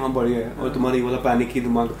सब कि हाँ बढ़िया है और तुम्हारी वाला पैनिक ही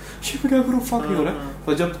दिमाग शिट क्या करूं फक नहीं हो रहा है।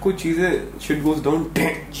 और जब कोई चीजें शिट गोस डाउन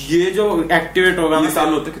ये जो एक्टिवेट होगा ये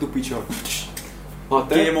सामने होता है कि तू पीछे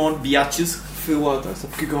आता है गेम ऑन बियाचेस फिर वो आता है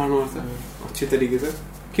सबकी गान मारता है अच्छे तरीके से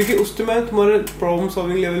क्योंकि उस टाइम तुम्हारे प्रॉब्लम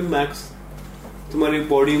सॉल्विंग लेवल मैक्स तुम्हारी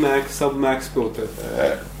बॉडी मैक्स सब मैक्स पे होता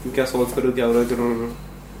है तुम क्या सॉल्व करो क्या हो रहा है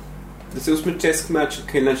जैसे उसमें चेस मैच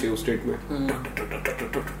खेलना चाहिए उस स्टेट में।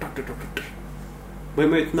 भाई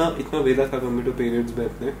मैं इतना वेला था कंप्यूटर पीरियड्स में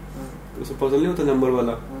अपने उसमें पजल नहीं होता नंबर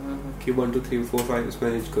वाला कि 1 2 3 4 5 उसमें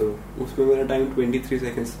मैनेज करो उसमें मेरा टाइम 23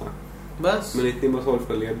 सेकंड्स था बस मैंने इतनी बार सॉल्व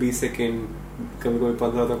कर लिया 20 सेकंड कभी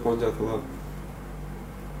 15 तक पहुंच जाता था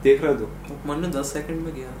देख रहा तो मैंने 10 सेकंड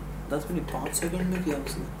में किया 10 मिनट 5 सेकंड में किया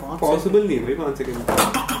उसने पॉसिबल नहीं भाई 5 सेकंड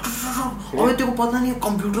अबे तेरे को पता नहीं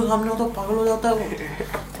कंप्यूटर सामने होता पागल हो जाता है वो।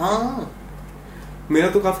 हाँ मेरा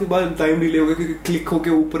तो काफी बार टाइम डिले हो गया क्योंकि क्लिक होके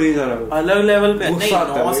ऊपर ही जा रहा है अलग लेवल पे नहीं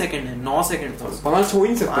 9 सेकंड है 9 सेकंड तो 5 हो ही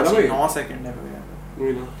नहीं सकता ना भाई 9 सेकंड है भाई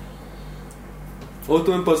और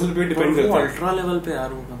तुम्हें पजल पे डिपेंड करता है अल्ट्रा लेवल पे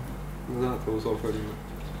यार होगा मजा आता है वो सॉफ्टवेयर में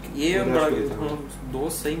ये बड़ा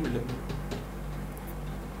दोस्त सही मिले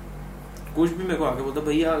कुछ भी मेरे को आगे बोलता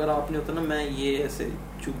भैया अगर आप नहीं होता ना मैं ये ऐसे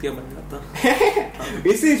चूतिया बन जाता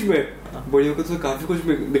इस एज में बड़ियों को तो काफी कुछ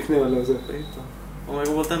दिखने वाला है उसे और मेरे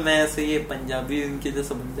को बोलता मैं ऐसे ये पंजाबी इनके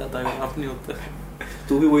जैसा बन जाता अगर आप नहीं होता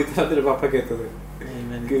तू भी वही था तेरे पापा कहते थे नहीं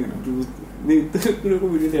मैं कि नहीं तेरे को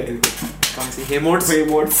वीडियो नहीं आई कौन सी हेमोड्स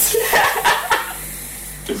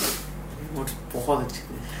बहुत अच्छी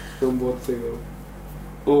थी तुम बहुत सही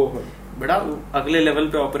हो ओह बड़ा अगले लेवल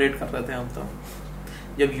पे ऑपरेट कर रहे थे हम तो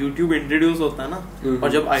जब YouTube इंट्रोड्यूस होता है ना और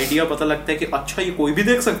जब आइडिया पता लगता है कि अच्छा ये कोई भी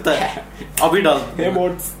देख सकता है अभी डाल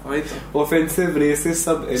ऑफेंसिव रेसिस्ट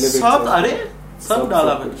सब एलिमेंट्स सब अरे सब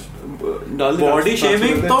डाला मैंने डाल बॉडी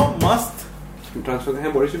शेमिंग तो मस्त ट्रांसफर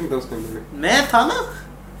है बॉडी शेमिंग था उसके अंदर मैं था ना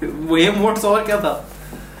वो ये मोड्स और क्या था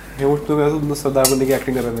ये मोड तो वैसे तुम सरदार बनने की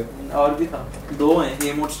एक्टिंग कर रहे थे और भी था दो हैं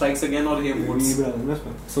ये मोड स्ट्राइक्स अगेन और ये मोड्स ये भी ना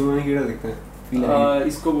इसमें सुनने कीड़ा देखते हैं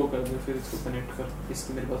इसको वो कर दे फिर इसको कनेक्ट कर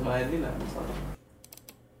इसको मेरे पास वायर नहीं लाया सारा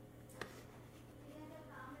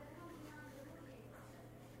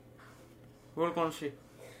बोल कौन सी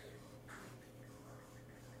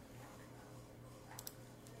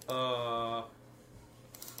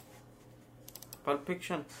पल्प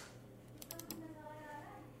फिक्शन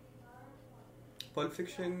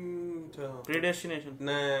प्रीडेस्टिनेशन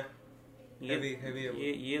ना ये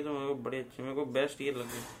तो मेरे को बड़े अच्छे मेरे को बेस्ट ये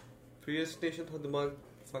लगे प्रीडेस्टिनेशन तो दिमाग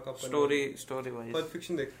fuck up story wise pulp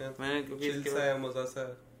fiction देखते हैं मैंने क्योंकि इसके बाद मजा सा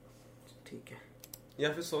ठीक है या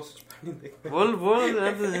फिर सॉसेज पानी देखते हैं बोल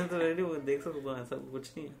तो रेडी हो देख सकते हो ऐसा कुछ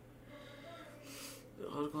नहीं है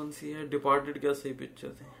और कौन सी है डिपार्टेड क्या सही पिक्चर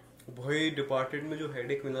थी भाई डिपार्टेड में जो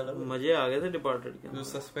हेडेक मिला ना मजे आ गए थे डिपार्टेड के जो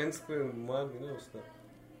सस्पेंस में मार दी ना उसने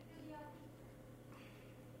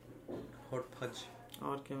हॉट फज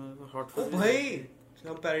और क्या मेरे को हॉट फज भाई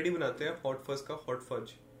हम पैरोडी बनाते हैं हॉट फज का हॉट फज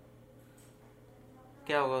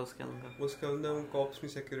क्या होगा उसके अंदर हम कॉप्स में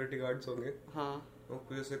सिक्योरिटी गार्ड्स होंगे हाँ और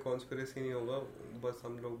कुछ ऐसे कॉन्स्पिरेसी नहीं होगा बस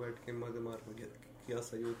हम लोग बैठ के मजे मारेंगे क्या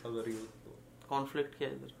सही होता अगर ये तो कॉन्फ्लिक्ट क्या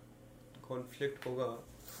इधर कॉन्फ्लिक्ट होगा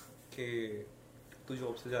कि तू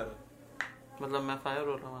जॉब से जा रहा है मतलब मैं फायर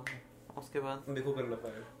हो रहा हूँ उसके बाद मेरे को करना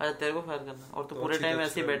फायर। अच्छा तेरे को फायर करना, और तो तो पूरे अच्छी टाइम तरह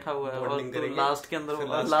ऐसे ही से बैठा हुआ है और bonding तो करेंगे। लास्ट के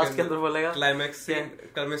फिर अंदर बोलेगा क्लाइमैक्स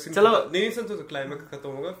सीन चलो। नहीं सुन तो क्लाइमैक्स खत्म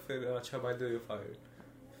होगा फिर अच्छा बाय द वे फायर,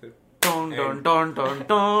 फिर टॉन टॉन टॉन टॉन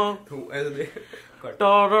टॉन तो ऐसे दे कट।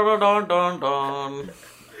 टॉन टॉन टॉन टॉन।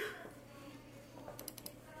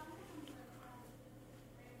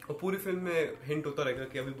 और पूरी फिल्म में हिंट होता रहेगा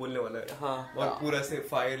कि अभी बोलने वाला है। हाँ। और पूरा से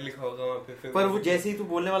फायर लिखा होगा वहाँ पे, फिर पर वो जैसे ही तू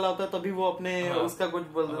बोलने वाला होता है तभी वो अपने उसका कुछ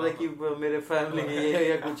बोलता है कि मेरे फैमिली की है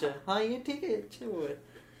या कुछ है। हाँ ये ठीक है, अच्छे वो है,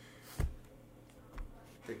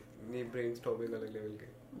 ये ब्रेनस्टॉर्मिंग अलग लेवल के।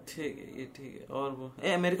 ठीक है ये ठीक है। और वो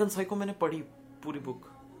अमेरिकन साइको मैंने पढ़ी पूरी बुक,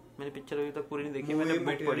 मैंने पिक्चर अभी तक पूरी नहीं देखी, मैंने बुक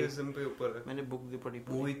पढ़ी। मटेरियलिज्म पे ऊपर है, मैंने बुक भी पढ़ी।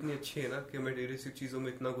 वो इतनी अच्छी है ना कि मटेरियलिस्टिक चीजों में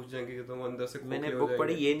इतना घुस जाएंगे कि तुम अंदर से खोखले मैंने हो बुक जाएंगे।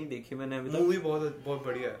 पढ़ी, ये नहीं देखी मैंने अभी तक। मूवी बहुत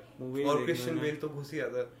बढ़िया है। मूवी और देखी क्रिश्चियन मैंने। बेल तो घुस ही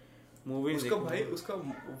आता है मूवी उसका भाई, उसका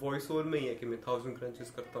वॉइस ओवर में ही है कि मैं 1000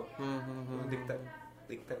 क्रंचेस करता हूँ। दिखता है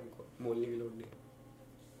हमको मोलने की लोड नहीं।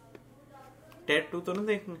 टेट 2 तो नहीं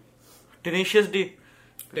देखना, टेनेशियस डी।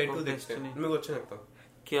 टेट 2 देखते हैं, मेरे को अच्छा लगता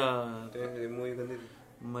क्या मूवी गंदी थी।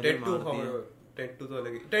 मजे टेट 2 मार दिया। टेट 2 तो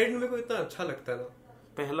अलग ही। टेट मेरे को इतना अच्छा लगता है ना,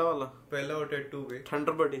 पहला वाला पहला और टेट 2 पे।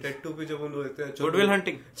 थंडरबर्ड टेट 2 पे जब हम देखते हैं गुडविल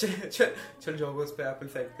हंटिंग, चल जॉगर्स पे एप्पल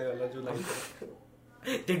फेंकते वाला जो लाइन है,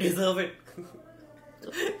 दे डिजर्व इट।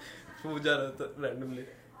 वो जा रहा था randomly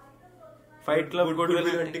fight club good will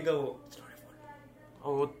hunting hunting का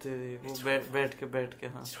वो बैठ के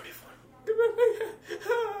हाँ।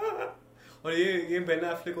 और ये बेन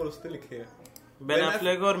एफ्लेक और उसने लिखे हैं। बेन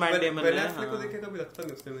एफ्लेक और मैट डेमन ने। बेन एफ्लेक को देखे कभी लगता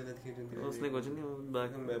नहीं उसने मेहनत की जिंदगी में। उसने कुछ नहीं,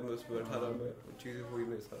 बाकी मैं उस पे बैठा रहा, मैं चीजें हुई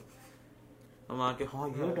मेरे साथ। हम आके हाँ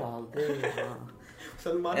ये डाल दे।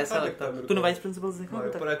 सलमान ऐसा खान लगता लगता है। तूने वाइस प्रिंसिपल्स देखा अभी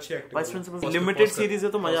तक? पर अच्छी acting. Vice principals limited series है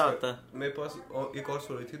तो मजा आता है। मेरे पास एक और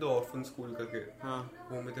स्टोरी थी, द ऑर्फन स्कूल करके। हाँ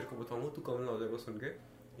वो मैं तेरे को बताऊंगा, तू कमल हो जाएगा सुन के।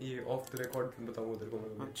 ये ऑफ द रिकॉर्ड बताऊंगा तेरे को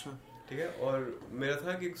मैं। अच्छा ठीक है। और मेरा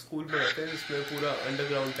था कि एक स्कूल में रहते हैं जिसमें पूरा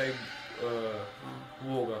अंडरग्राउंड टाइप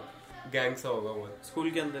वो होगा, गैंग सा होगा वो स्कूल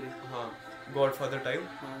के अंदर ही। हाँ, गॉडफादर टाइप,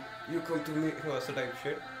 हाँ यू कम टू मी वैसा टाइप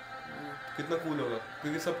शिट। कितना कूल होगा,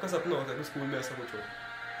 क्योंकि सबका सपना होता है कि स्कूल में ऐसा कुछ हो,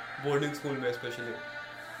 बोर्डिंग स्कूल में स्पेशली।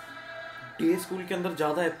 डे स्कूल के अंदर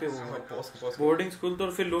ज्यादा है पे वो। हाँ, पॉस बोर्डिंग स्कूल तो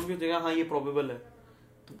फिर लोग भी देगा हाँ ये प्रोबेबल है।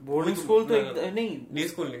 बोर्डिंग स्कूल तो नहीं, डे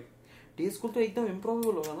स्कूल नहीं, डे स्कूल तो एकदम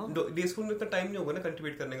इम्प्रोबेबल होगा ना। डे स्कूल में इतना टाइम नहीं होगा ना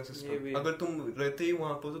कंट्रीब्यूट करने का सिस्टम। अगर तुम रहते ही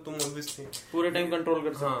वहां पर तो तुम ऑलवेज थे, पूरे टाइम कंट्रोल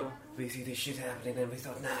कर सकते हो। we see this shit happening and we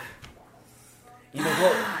thought nah, you know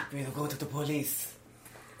what, we go to the police,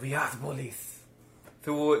 we are the police.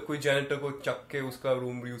 फिर वो कोई जैनिटर को चक के उसका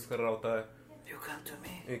रूम यूज कर रहा होता है। You come to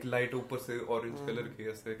me. एक लाइट ऊपर से ऑरेंज कलर की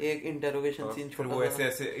ऐसे, एक इंटरोगेशन सीन फिर छोटा वो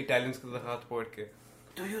ऐसे इटालियंस के साथ हाथ पकड़ के,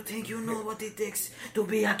 Do you think you know what it takes to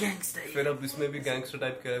be a gangster? फिर अब इसमें भी गैंगस्टर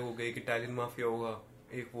टाइप का हो गया, एक इटालियन माफिया होगा,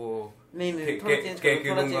 एक वो नहीं थोड़ा चेंज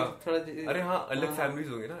दूंगा। अरे हाँ, अलग फैमिलीज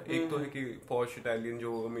होंगे ना। एक तो है कि पॉश इटालियन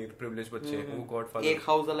जो अमीर प्रिविलेज बच्चे हैं वो गॉडफादर, एक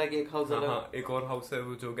हाउस अलग, एक हाउस अलग। हाँ, एक और हाउस है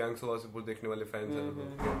वो जो गैंग्स ऑफ वासेपुर देखने वाले फैंस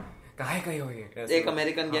हैं। काहे कहीं हो ये, एक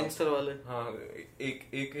अमेरिकन गैंगस्टर वाले। हाँ,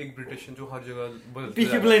 एक ब्रिटिश जो हर जगह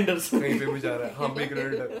पीकी ब्लाइंडर्स कहीं पे भी जा रहा है। हाँ, बिग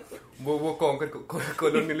रेड, वो कॉन्कर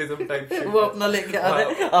कॉलोनियलिज्म टाइप वो अपना लेके आ रहा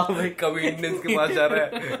है। हाँ भाई, कभी इंडियंस के पास जा रहा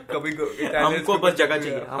है, कभी हमको बस जगह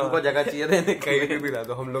चाहिए, हमको जगह चाहिए रहने कहीं पे भी ला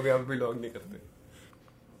दो, हम लोग यहाँ बिलोंग नहीं करते।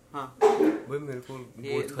 हाँ भाई मेरे को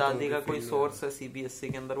ये दादी का कोई सोर्स है सीबीएसई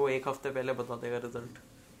के अंदर, वो एक हफ्ते पहले बता देगा रिजल्ट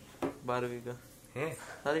 12वीं का। है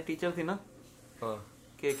दादी टीचर थी ना हाँ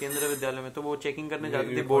के केंद्रीय विद्यालय में, तो वो चेकिंग करने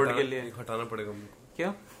जाती थी बोर्ड के लिए। हटाना पड़ेगा हमको।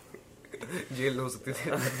 क्या जेल हो सकती थी।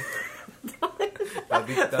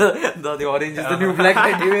 दादी orange is the new black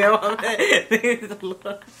बैठी हुई है वहां पे।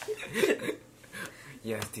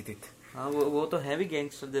 यस दीदी। हाँ वो तो है भी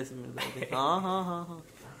गैंगस्टर जैसे मिल रहे थे। हाँ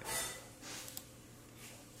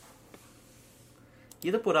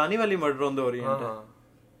ये तो पुरानी वाली मर्डर ऑन द ओरिएंट है।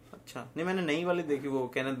 अच्छा नहीं, मैंने नई वाली देखी, वो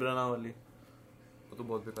केनेथ ब्राना वाली। वो तो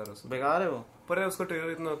बहुत बेकार है, बेकार है वो। पर है उसका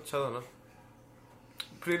ट्रेलर इतना अच्छा था ना।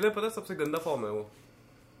 ट्रेलर पता है सबसे गंदा फॉर्म है वो।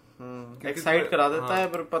 एक्साइट करा देता है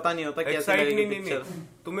पर पता नहीं होता कैसे लगेगी पिक्चर।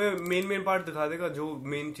 तुम्हें मेन पार्ट दिखा देगा जो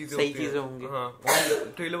मेन चीजें सही चीजें होंगी। हाँ,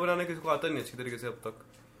 और ट्रेलर बनाना किसी को आता नहीं अच्छी तरीके से अब तक।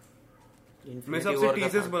 मैं सबसे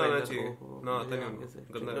टीजर्स बनाना चाहिए ना, आता नहीं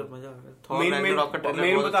गंदा।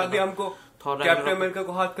 मेन बता दिया हमको, कैप्टन अमेरिका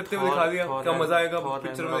को हाथ करते हुए दिखा दिया, क्या मजा आएगा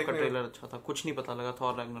पिक्चर में देखने में। ट्रेलर अच्छा था, कुछ नहीं पता लगा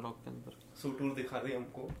थॉर रैग्नारॉक के अंदर। सूटूर दिखा दिया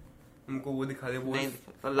हमको वो दिखा दिया, वो नहीं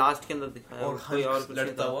दिखा, लास्ट के अंदर दिखाया और कोई और कुछ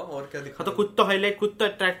लड़ता हुआ, और क्या दिखा। तो कुछ तो हाईलाइट, कुछ तो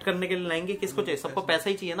अट्रैक्ट करने के लिए लाएंगे। किसको चाहिए? सबको पैसा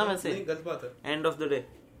ही चाहिए ना वैसे। नहीं, गलत बात है। End of the day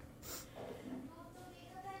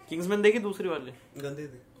Kingsman देखी दूसरी वाली? गंदी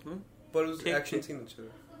थी पर उस एक्शन सीन अच्छे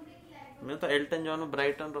थे। मैं तो एल्टन जॉन,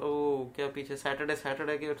 ब्राइटन, वो क्या पीछे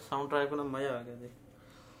सैटरडे के साउंड ट्रैक में मजा आ गया।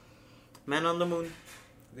 मैन ऑन द मून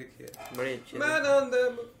देखिए बड़े अच्छे थे, मैन ऑन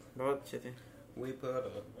द बहुत अच्छे थे। वही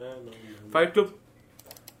पर फाइट क्लब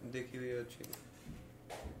देखी हुई है, अच्छी।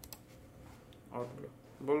 और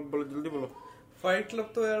बोलो बोलो जल्दी बोलो। फाइट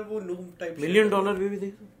क्लब तो यार वो नूब टाइप $1 million भी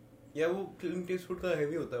देखा या वो क्लिंट ईस्टवुड का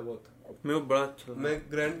हैवी होता है बहुत। मैं वो बड़ा अच्छा मैं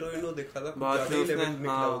ग्रैंड टोरिनो देखा था, बाद ज्यादा में ही उसने- लेवल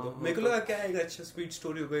निकला हाँ, वो तो। मेरे को लगा क्या है, एक अच्छा स्वीट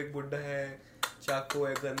स्टोरी होगा, एक बुड्ढा है, चाकू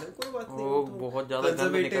है, गन है, कोई बात नहीं। वो बहुत ज्यादा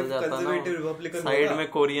गंद निकल जाता है कंजर्वेटिव ना रिपब्लिकन साइड में,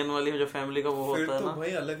 कोरियन वाली जो फैमिली का वो फिर होता है तो ना,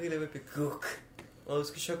 भाई अलग ही लेवल पे कुक, और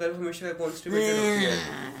उसकी शक्ल हमेशा कॉन्स्टिपेटेड होती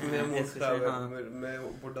है, मेरा मूड ऐसे खराब हाँ। है,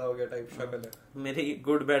 मैं बुड्ढा हो गया टाइप शक्ल है। मेरी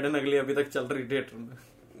गुड बैड एंड अगली अभी तक चल रही थिएटर में।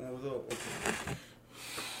 वो तो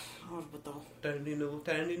और बताओ।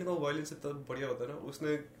 टैरेंटिनो का वायलेंस इतना बढ़िया होता है ना।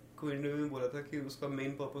 उसने कोई इंटरव्यू में बोला था कि उसका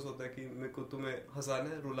मेन पर्पस होता है कि मेरे को तुम्हें हंसाना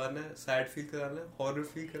है, रुलाना है, सैड फील कराना है, हॉरर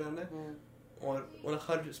फील कराना है, और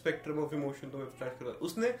हर स्पेक्ट्रम ऑफ इमोशन तुम्हें फ्लैश कराना है।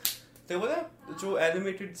 उसने देखो ना जो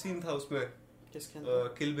एनिमेटेड सीन था उसमें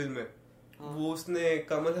किल बिल में, वो उसने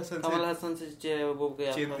कमल हसन से वो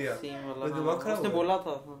गया चेप था, दिया। सीन वो वाला, दिमाग खराब उसने हो बोला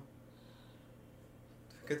था हाँ।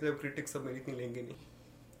 कहते हैं क्रिटिक्स सब मेरी इतनी लेंगे नहीं,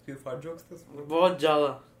 क्योंकि फाट जोक्स थे उसमें। बहुत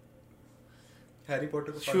ज्यादा हैरी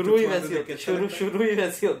पॉटर को शुरू ही वैसी होती है, शुरू ही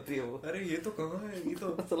वैसी होती है वो। अरे ये तो कहाँ है, ये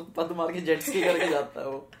तो पद मार के जेट स्की करके जाता है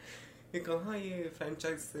वो। ये कहाँ, ये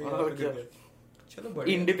फ्रैंचाइज से और क्या? चलो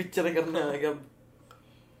बढ़िया, इंडी पिक्चर करने आ गया।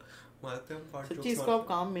 मारते हैं फाट सच्ची इसको अब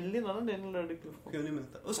काम मिल नहीं रहा ना डैनियल रेडक्लिफ को। क्यों नहीं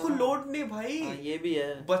मिलता उसको? लोड नहीं भाई, ये भी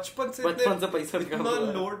है, बचपन से पैसा इतना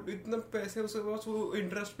लोड, इतना पैसे उसके पास, वो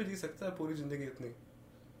इंटरेस्ट पे जी सकता है पूरी जिंदगी, इतनी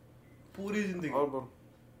पूरी जिंदगी। और बोल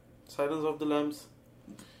साइलेंस ऑफ द लैम्स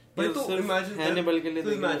भाई तो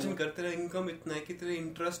इमेजिन कर करते रहे, इनकम इतना है कि तेरे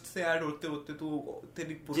इंटरेस्ट से ऐड होते होते तू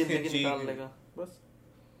तेरी जिंदगी निकाल लेगा बस।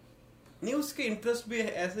 नहीं उसके इंटरेस्ट भी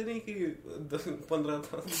ऐसे नहीं कि 15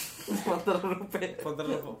 था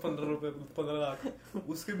 15 लाख,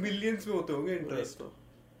 उसके मिलियंस में होते होंगे इंटरेस्ट।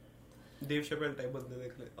 डेव शैपेल टाइप बंदे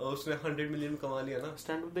देख ले, और उसने 100 मिलियन कमा लिया ना।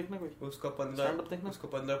 स्टैंड अप देखना कोई, उसका 15% उसको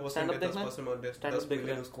 10% 10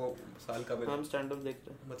 मिलियन उसको साल का मिला। हम स्टैंड अप देख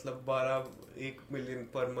रहे हैं, मतलब 1 मिलियन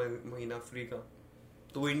पर महीना फ्री का।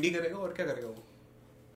 तो वो इंडी करेगा और क्या करेगा वो?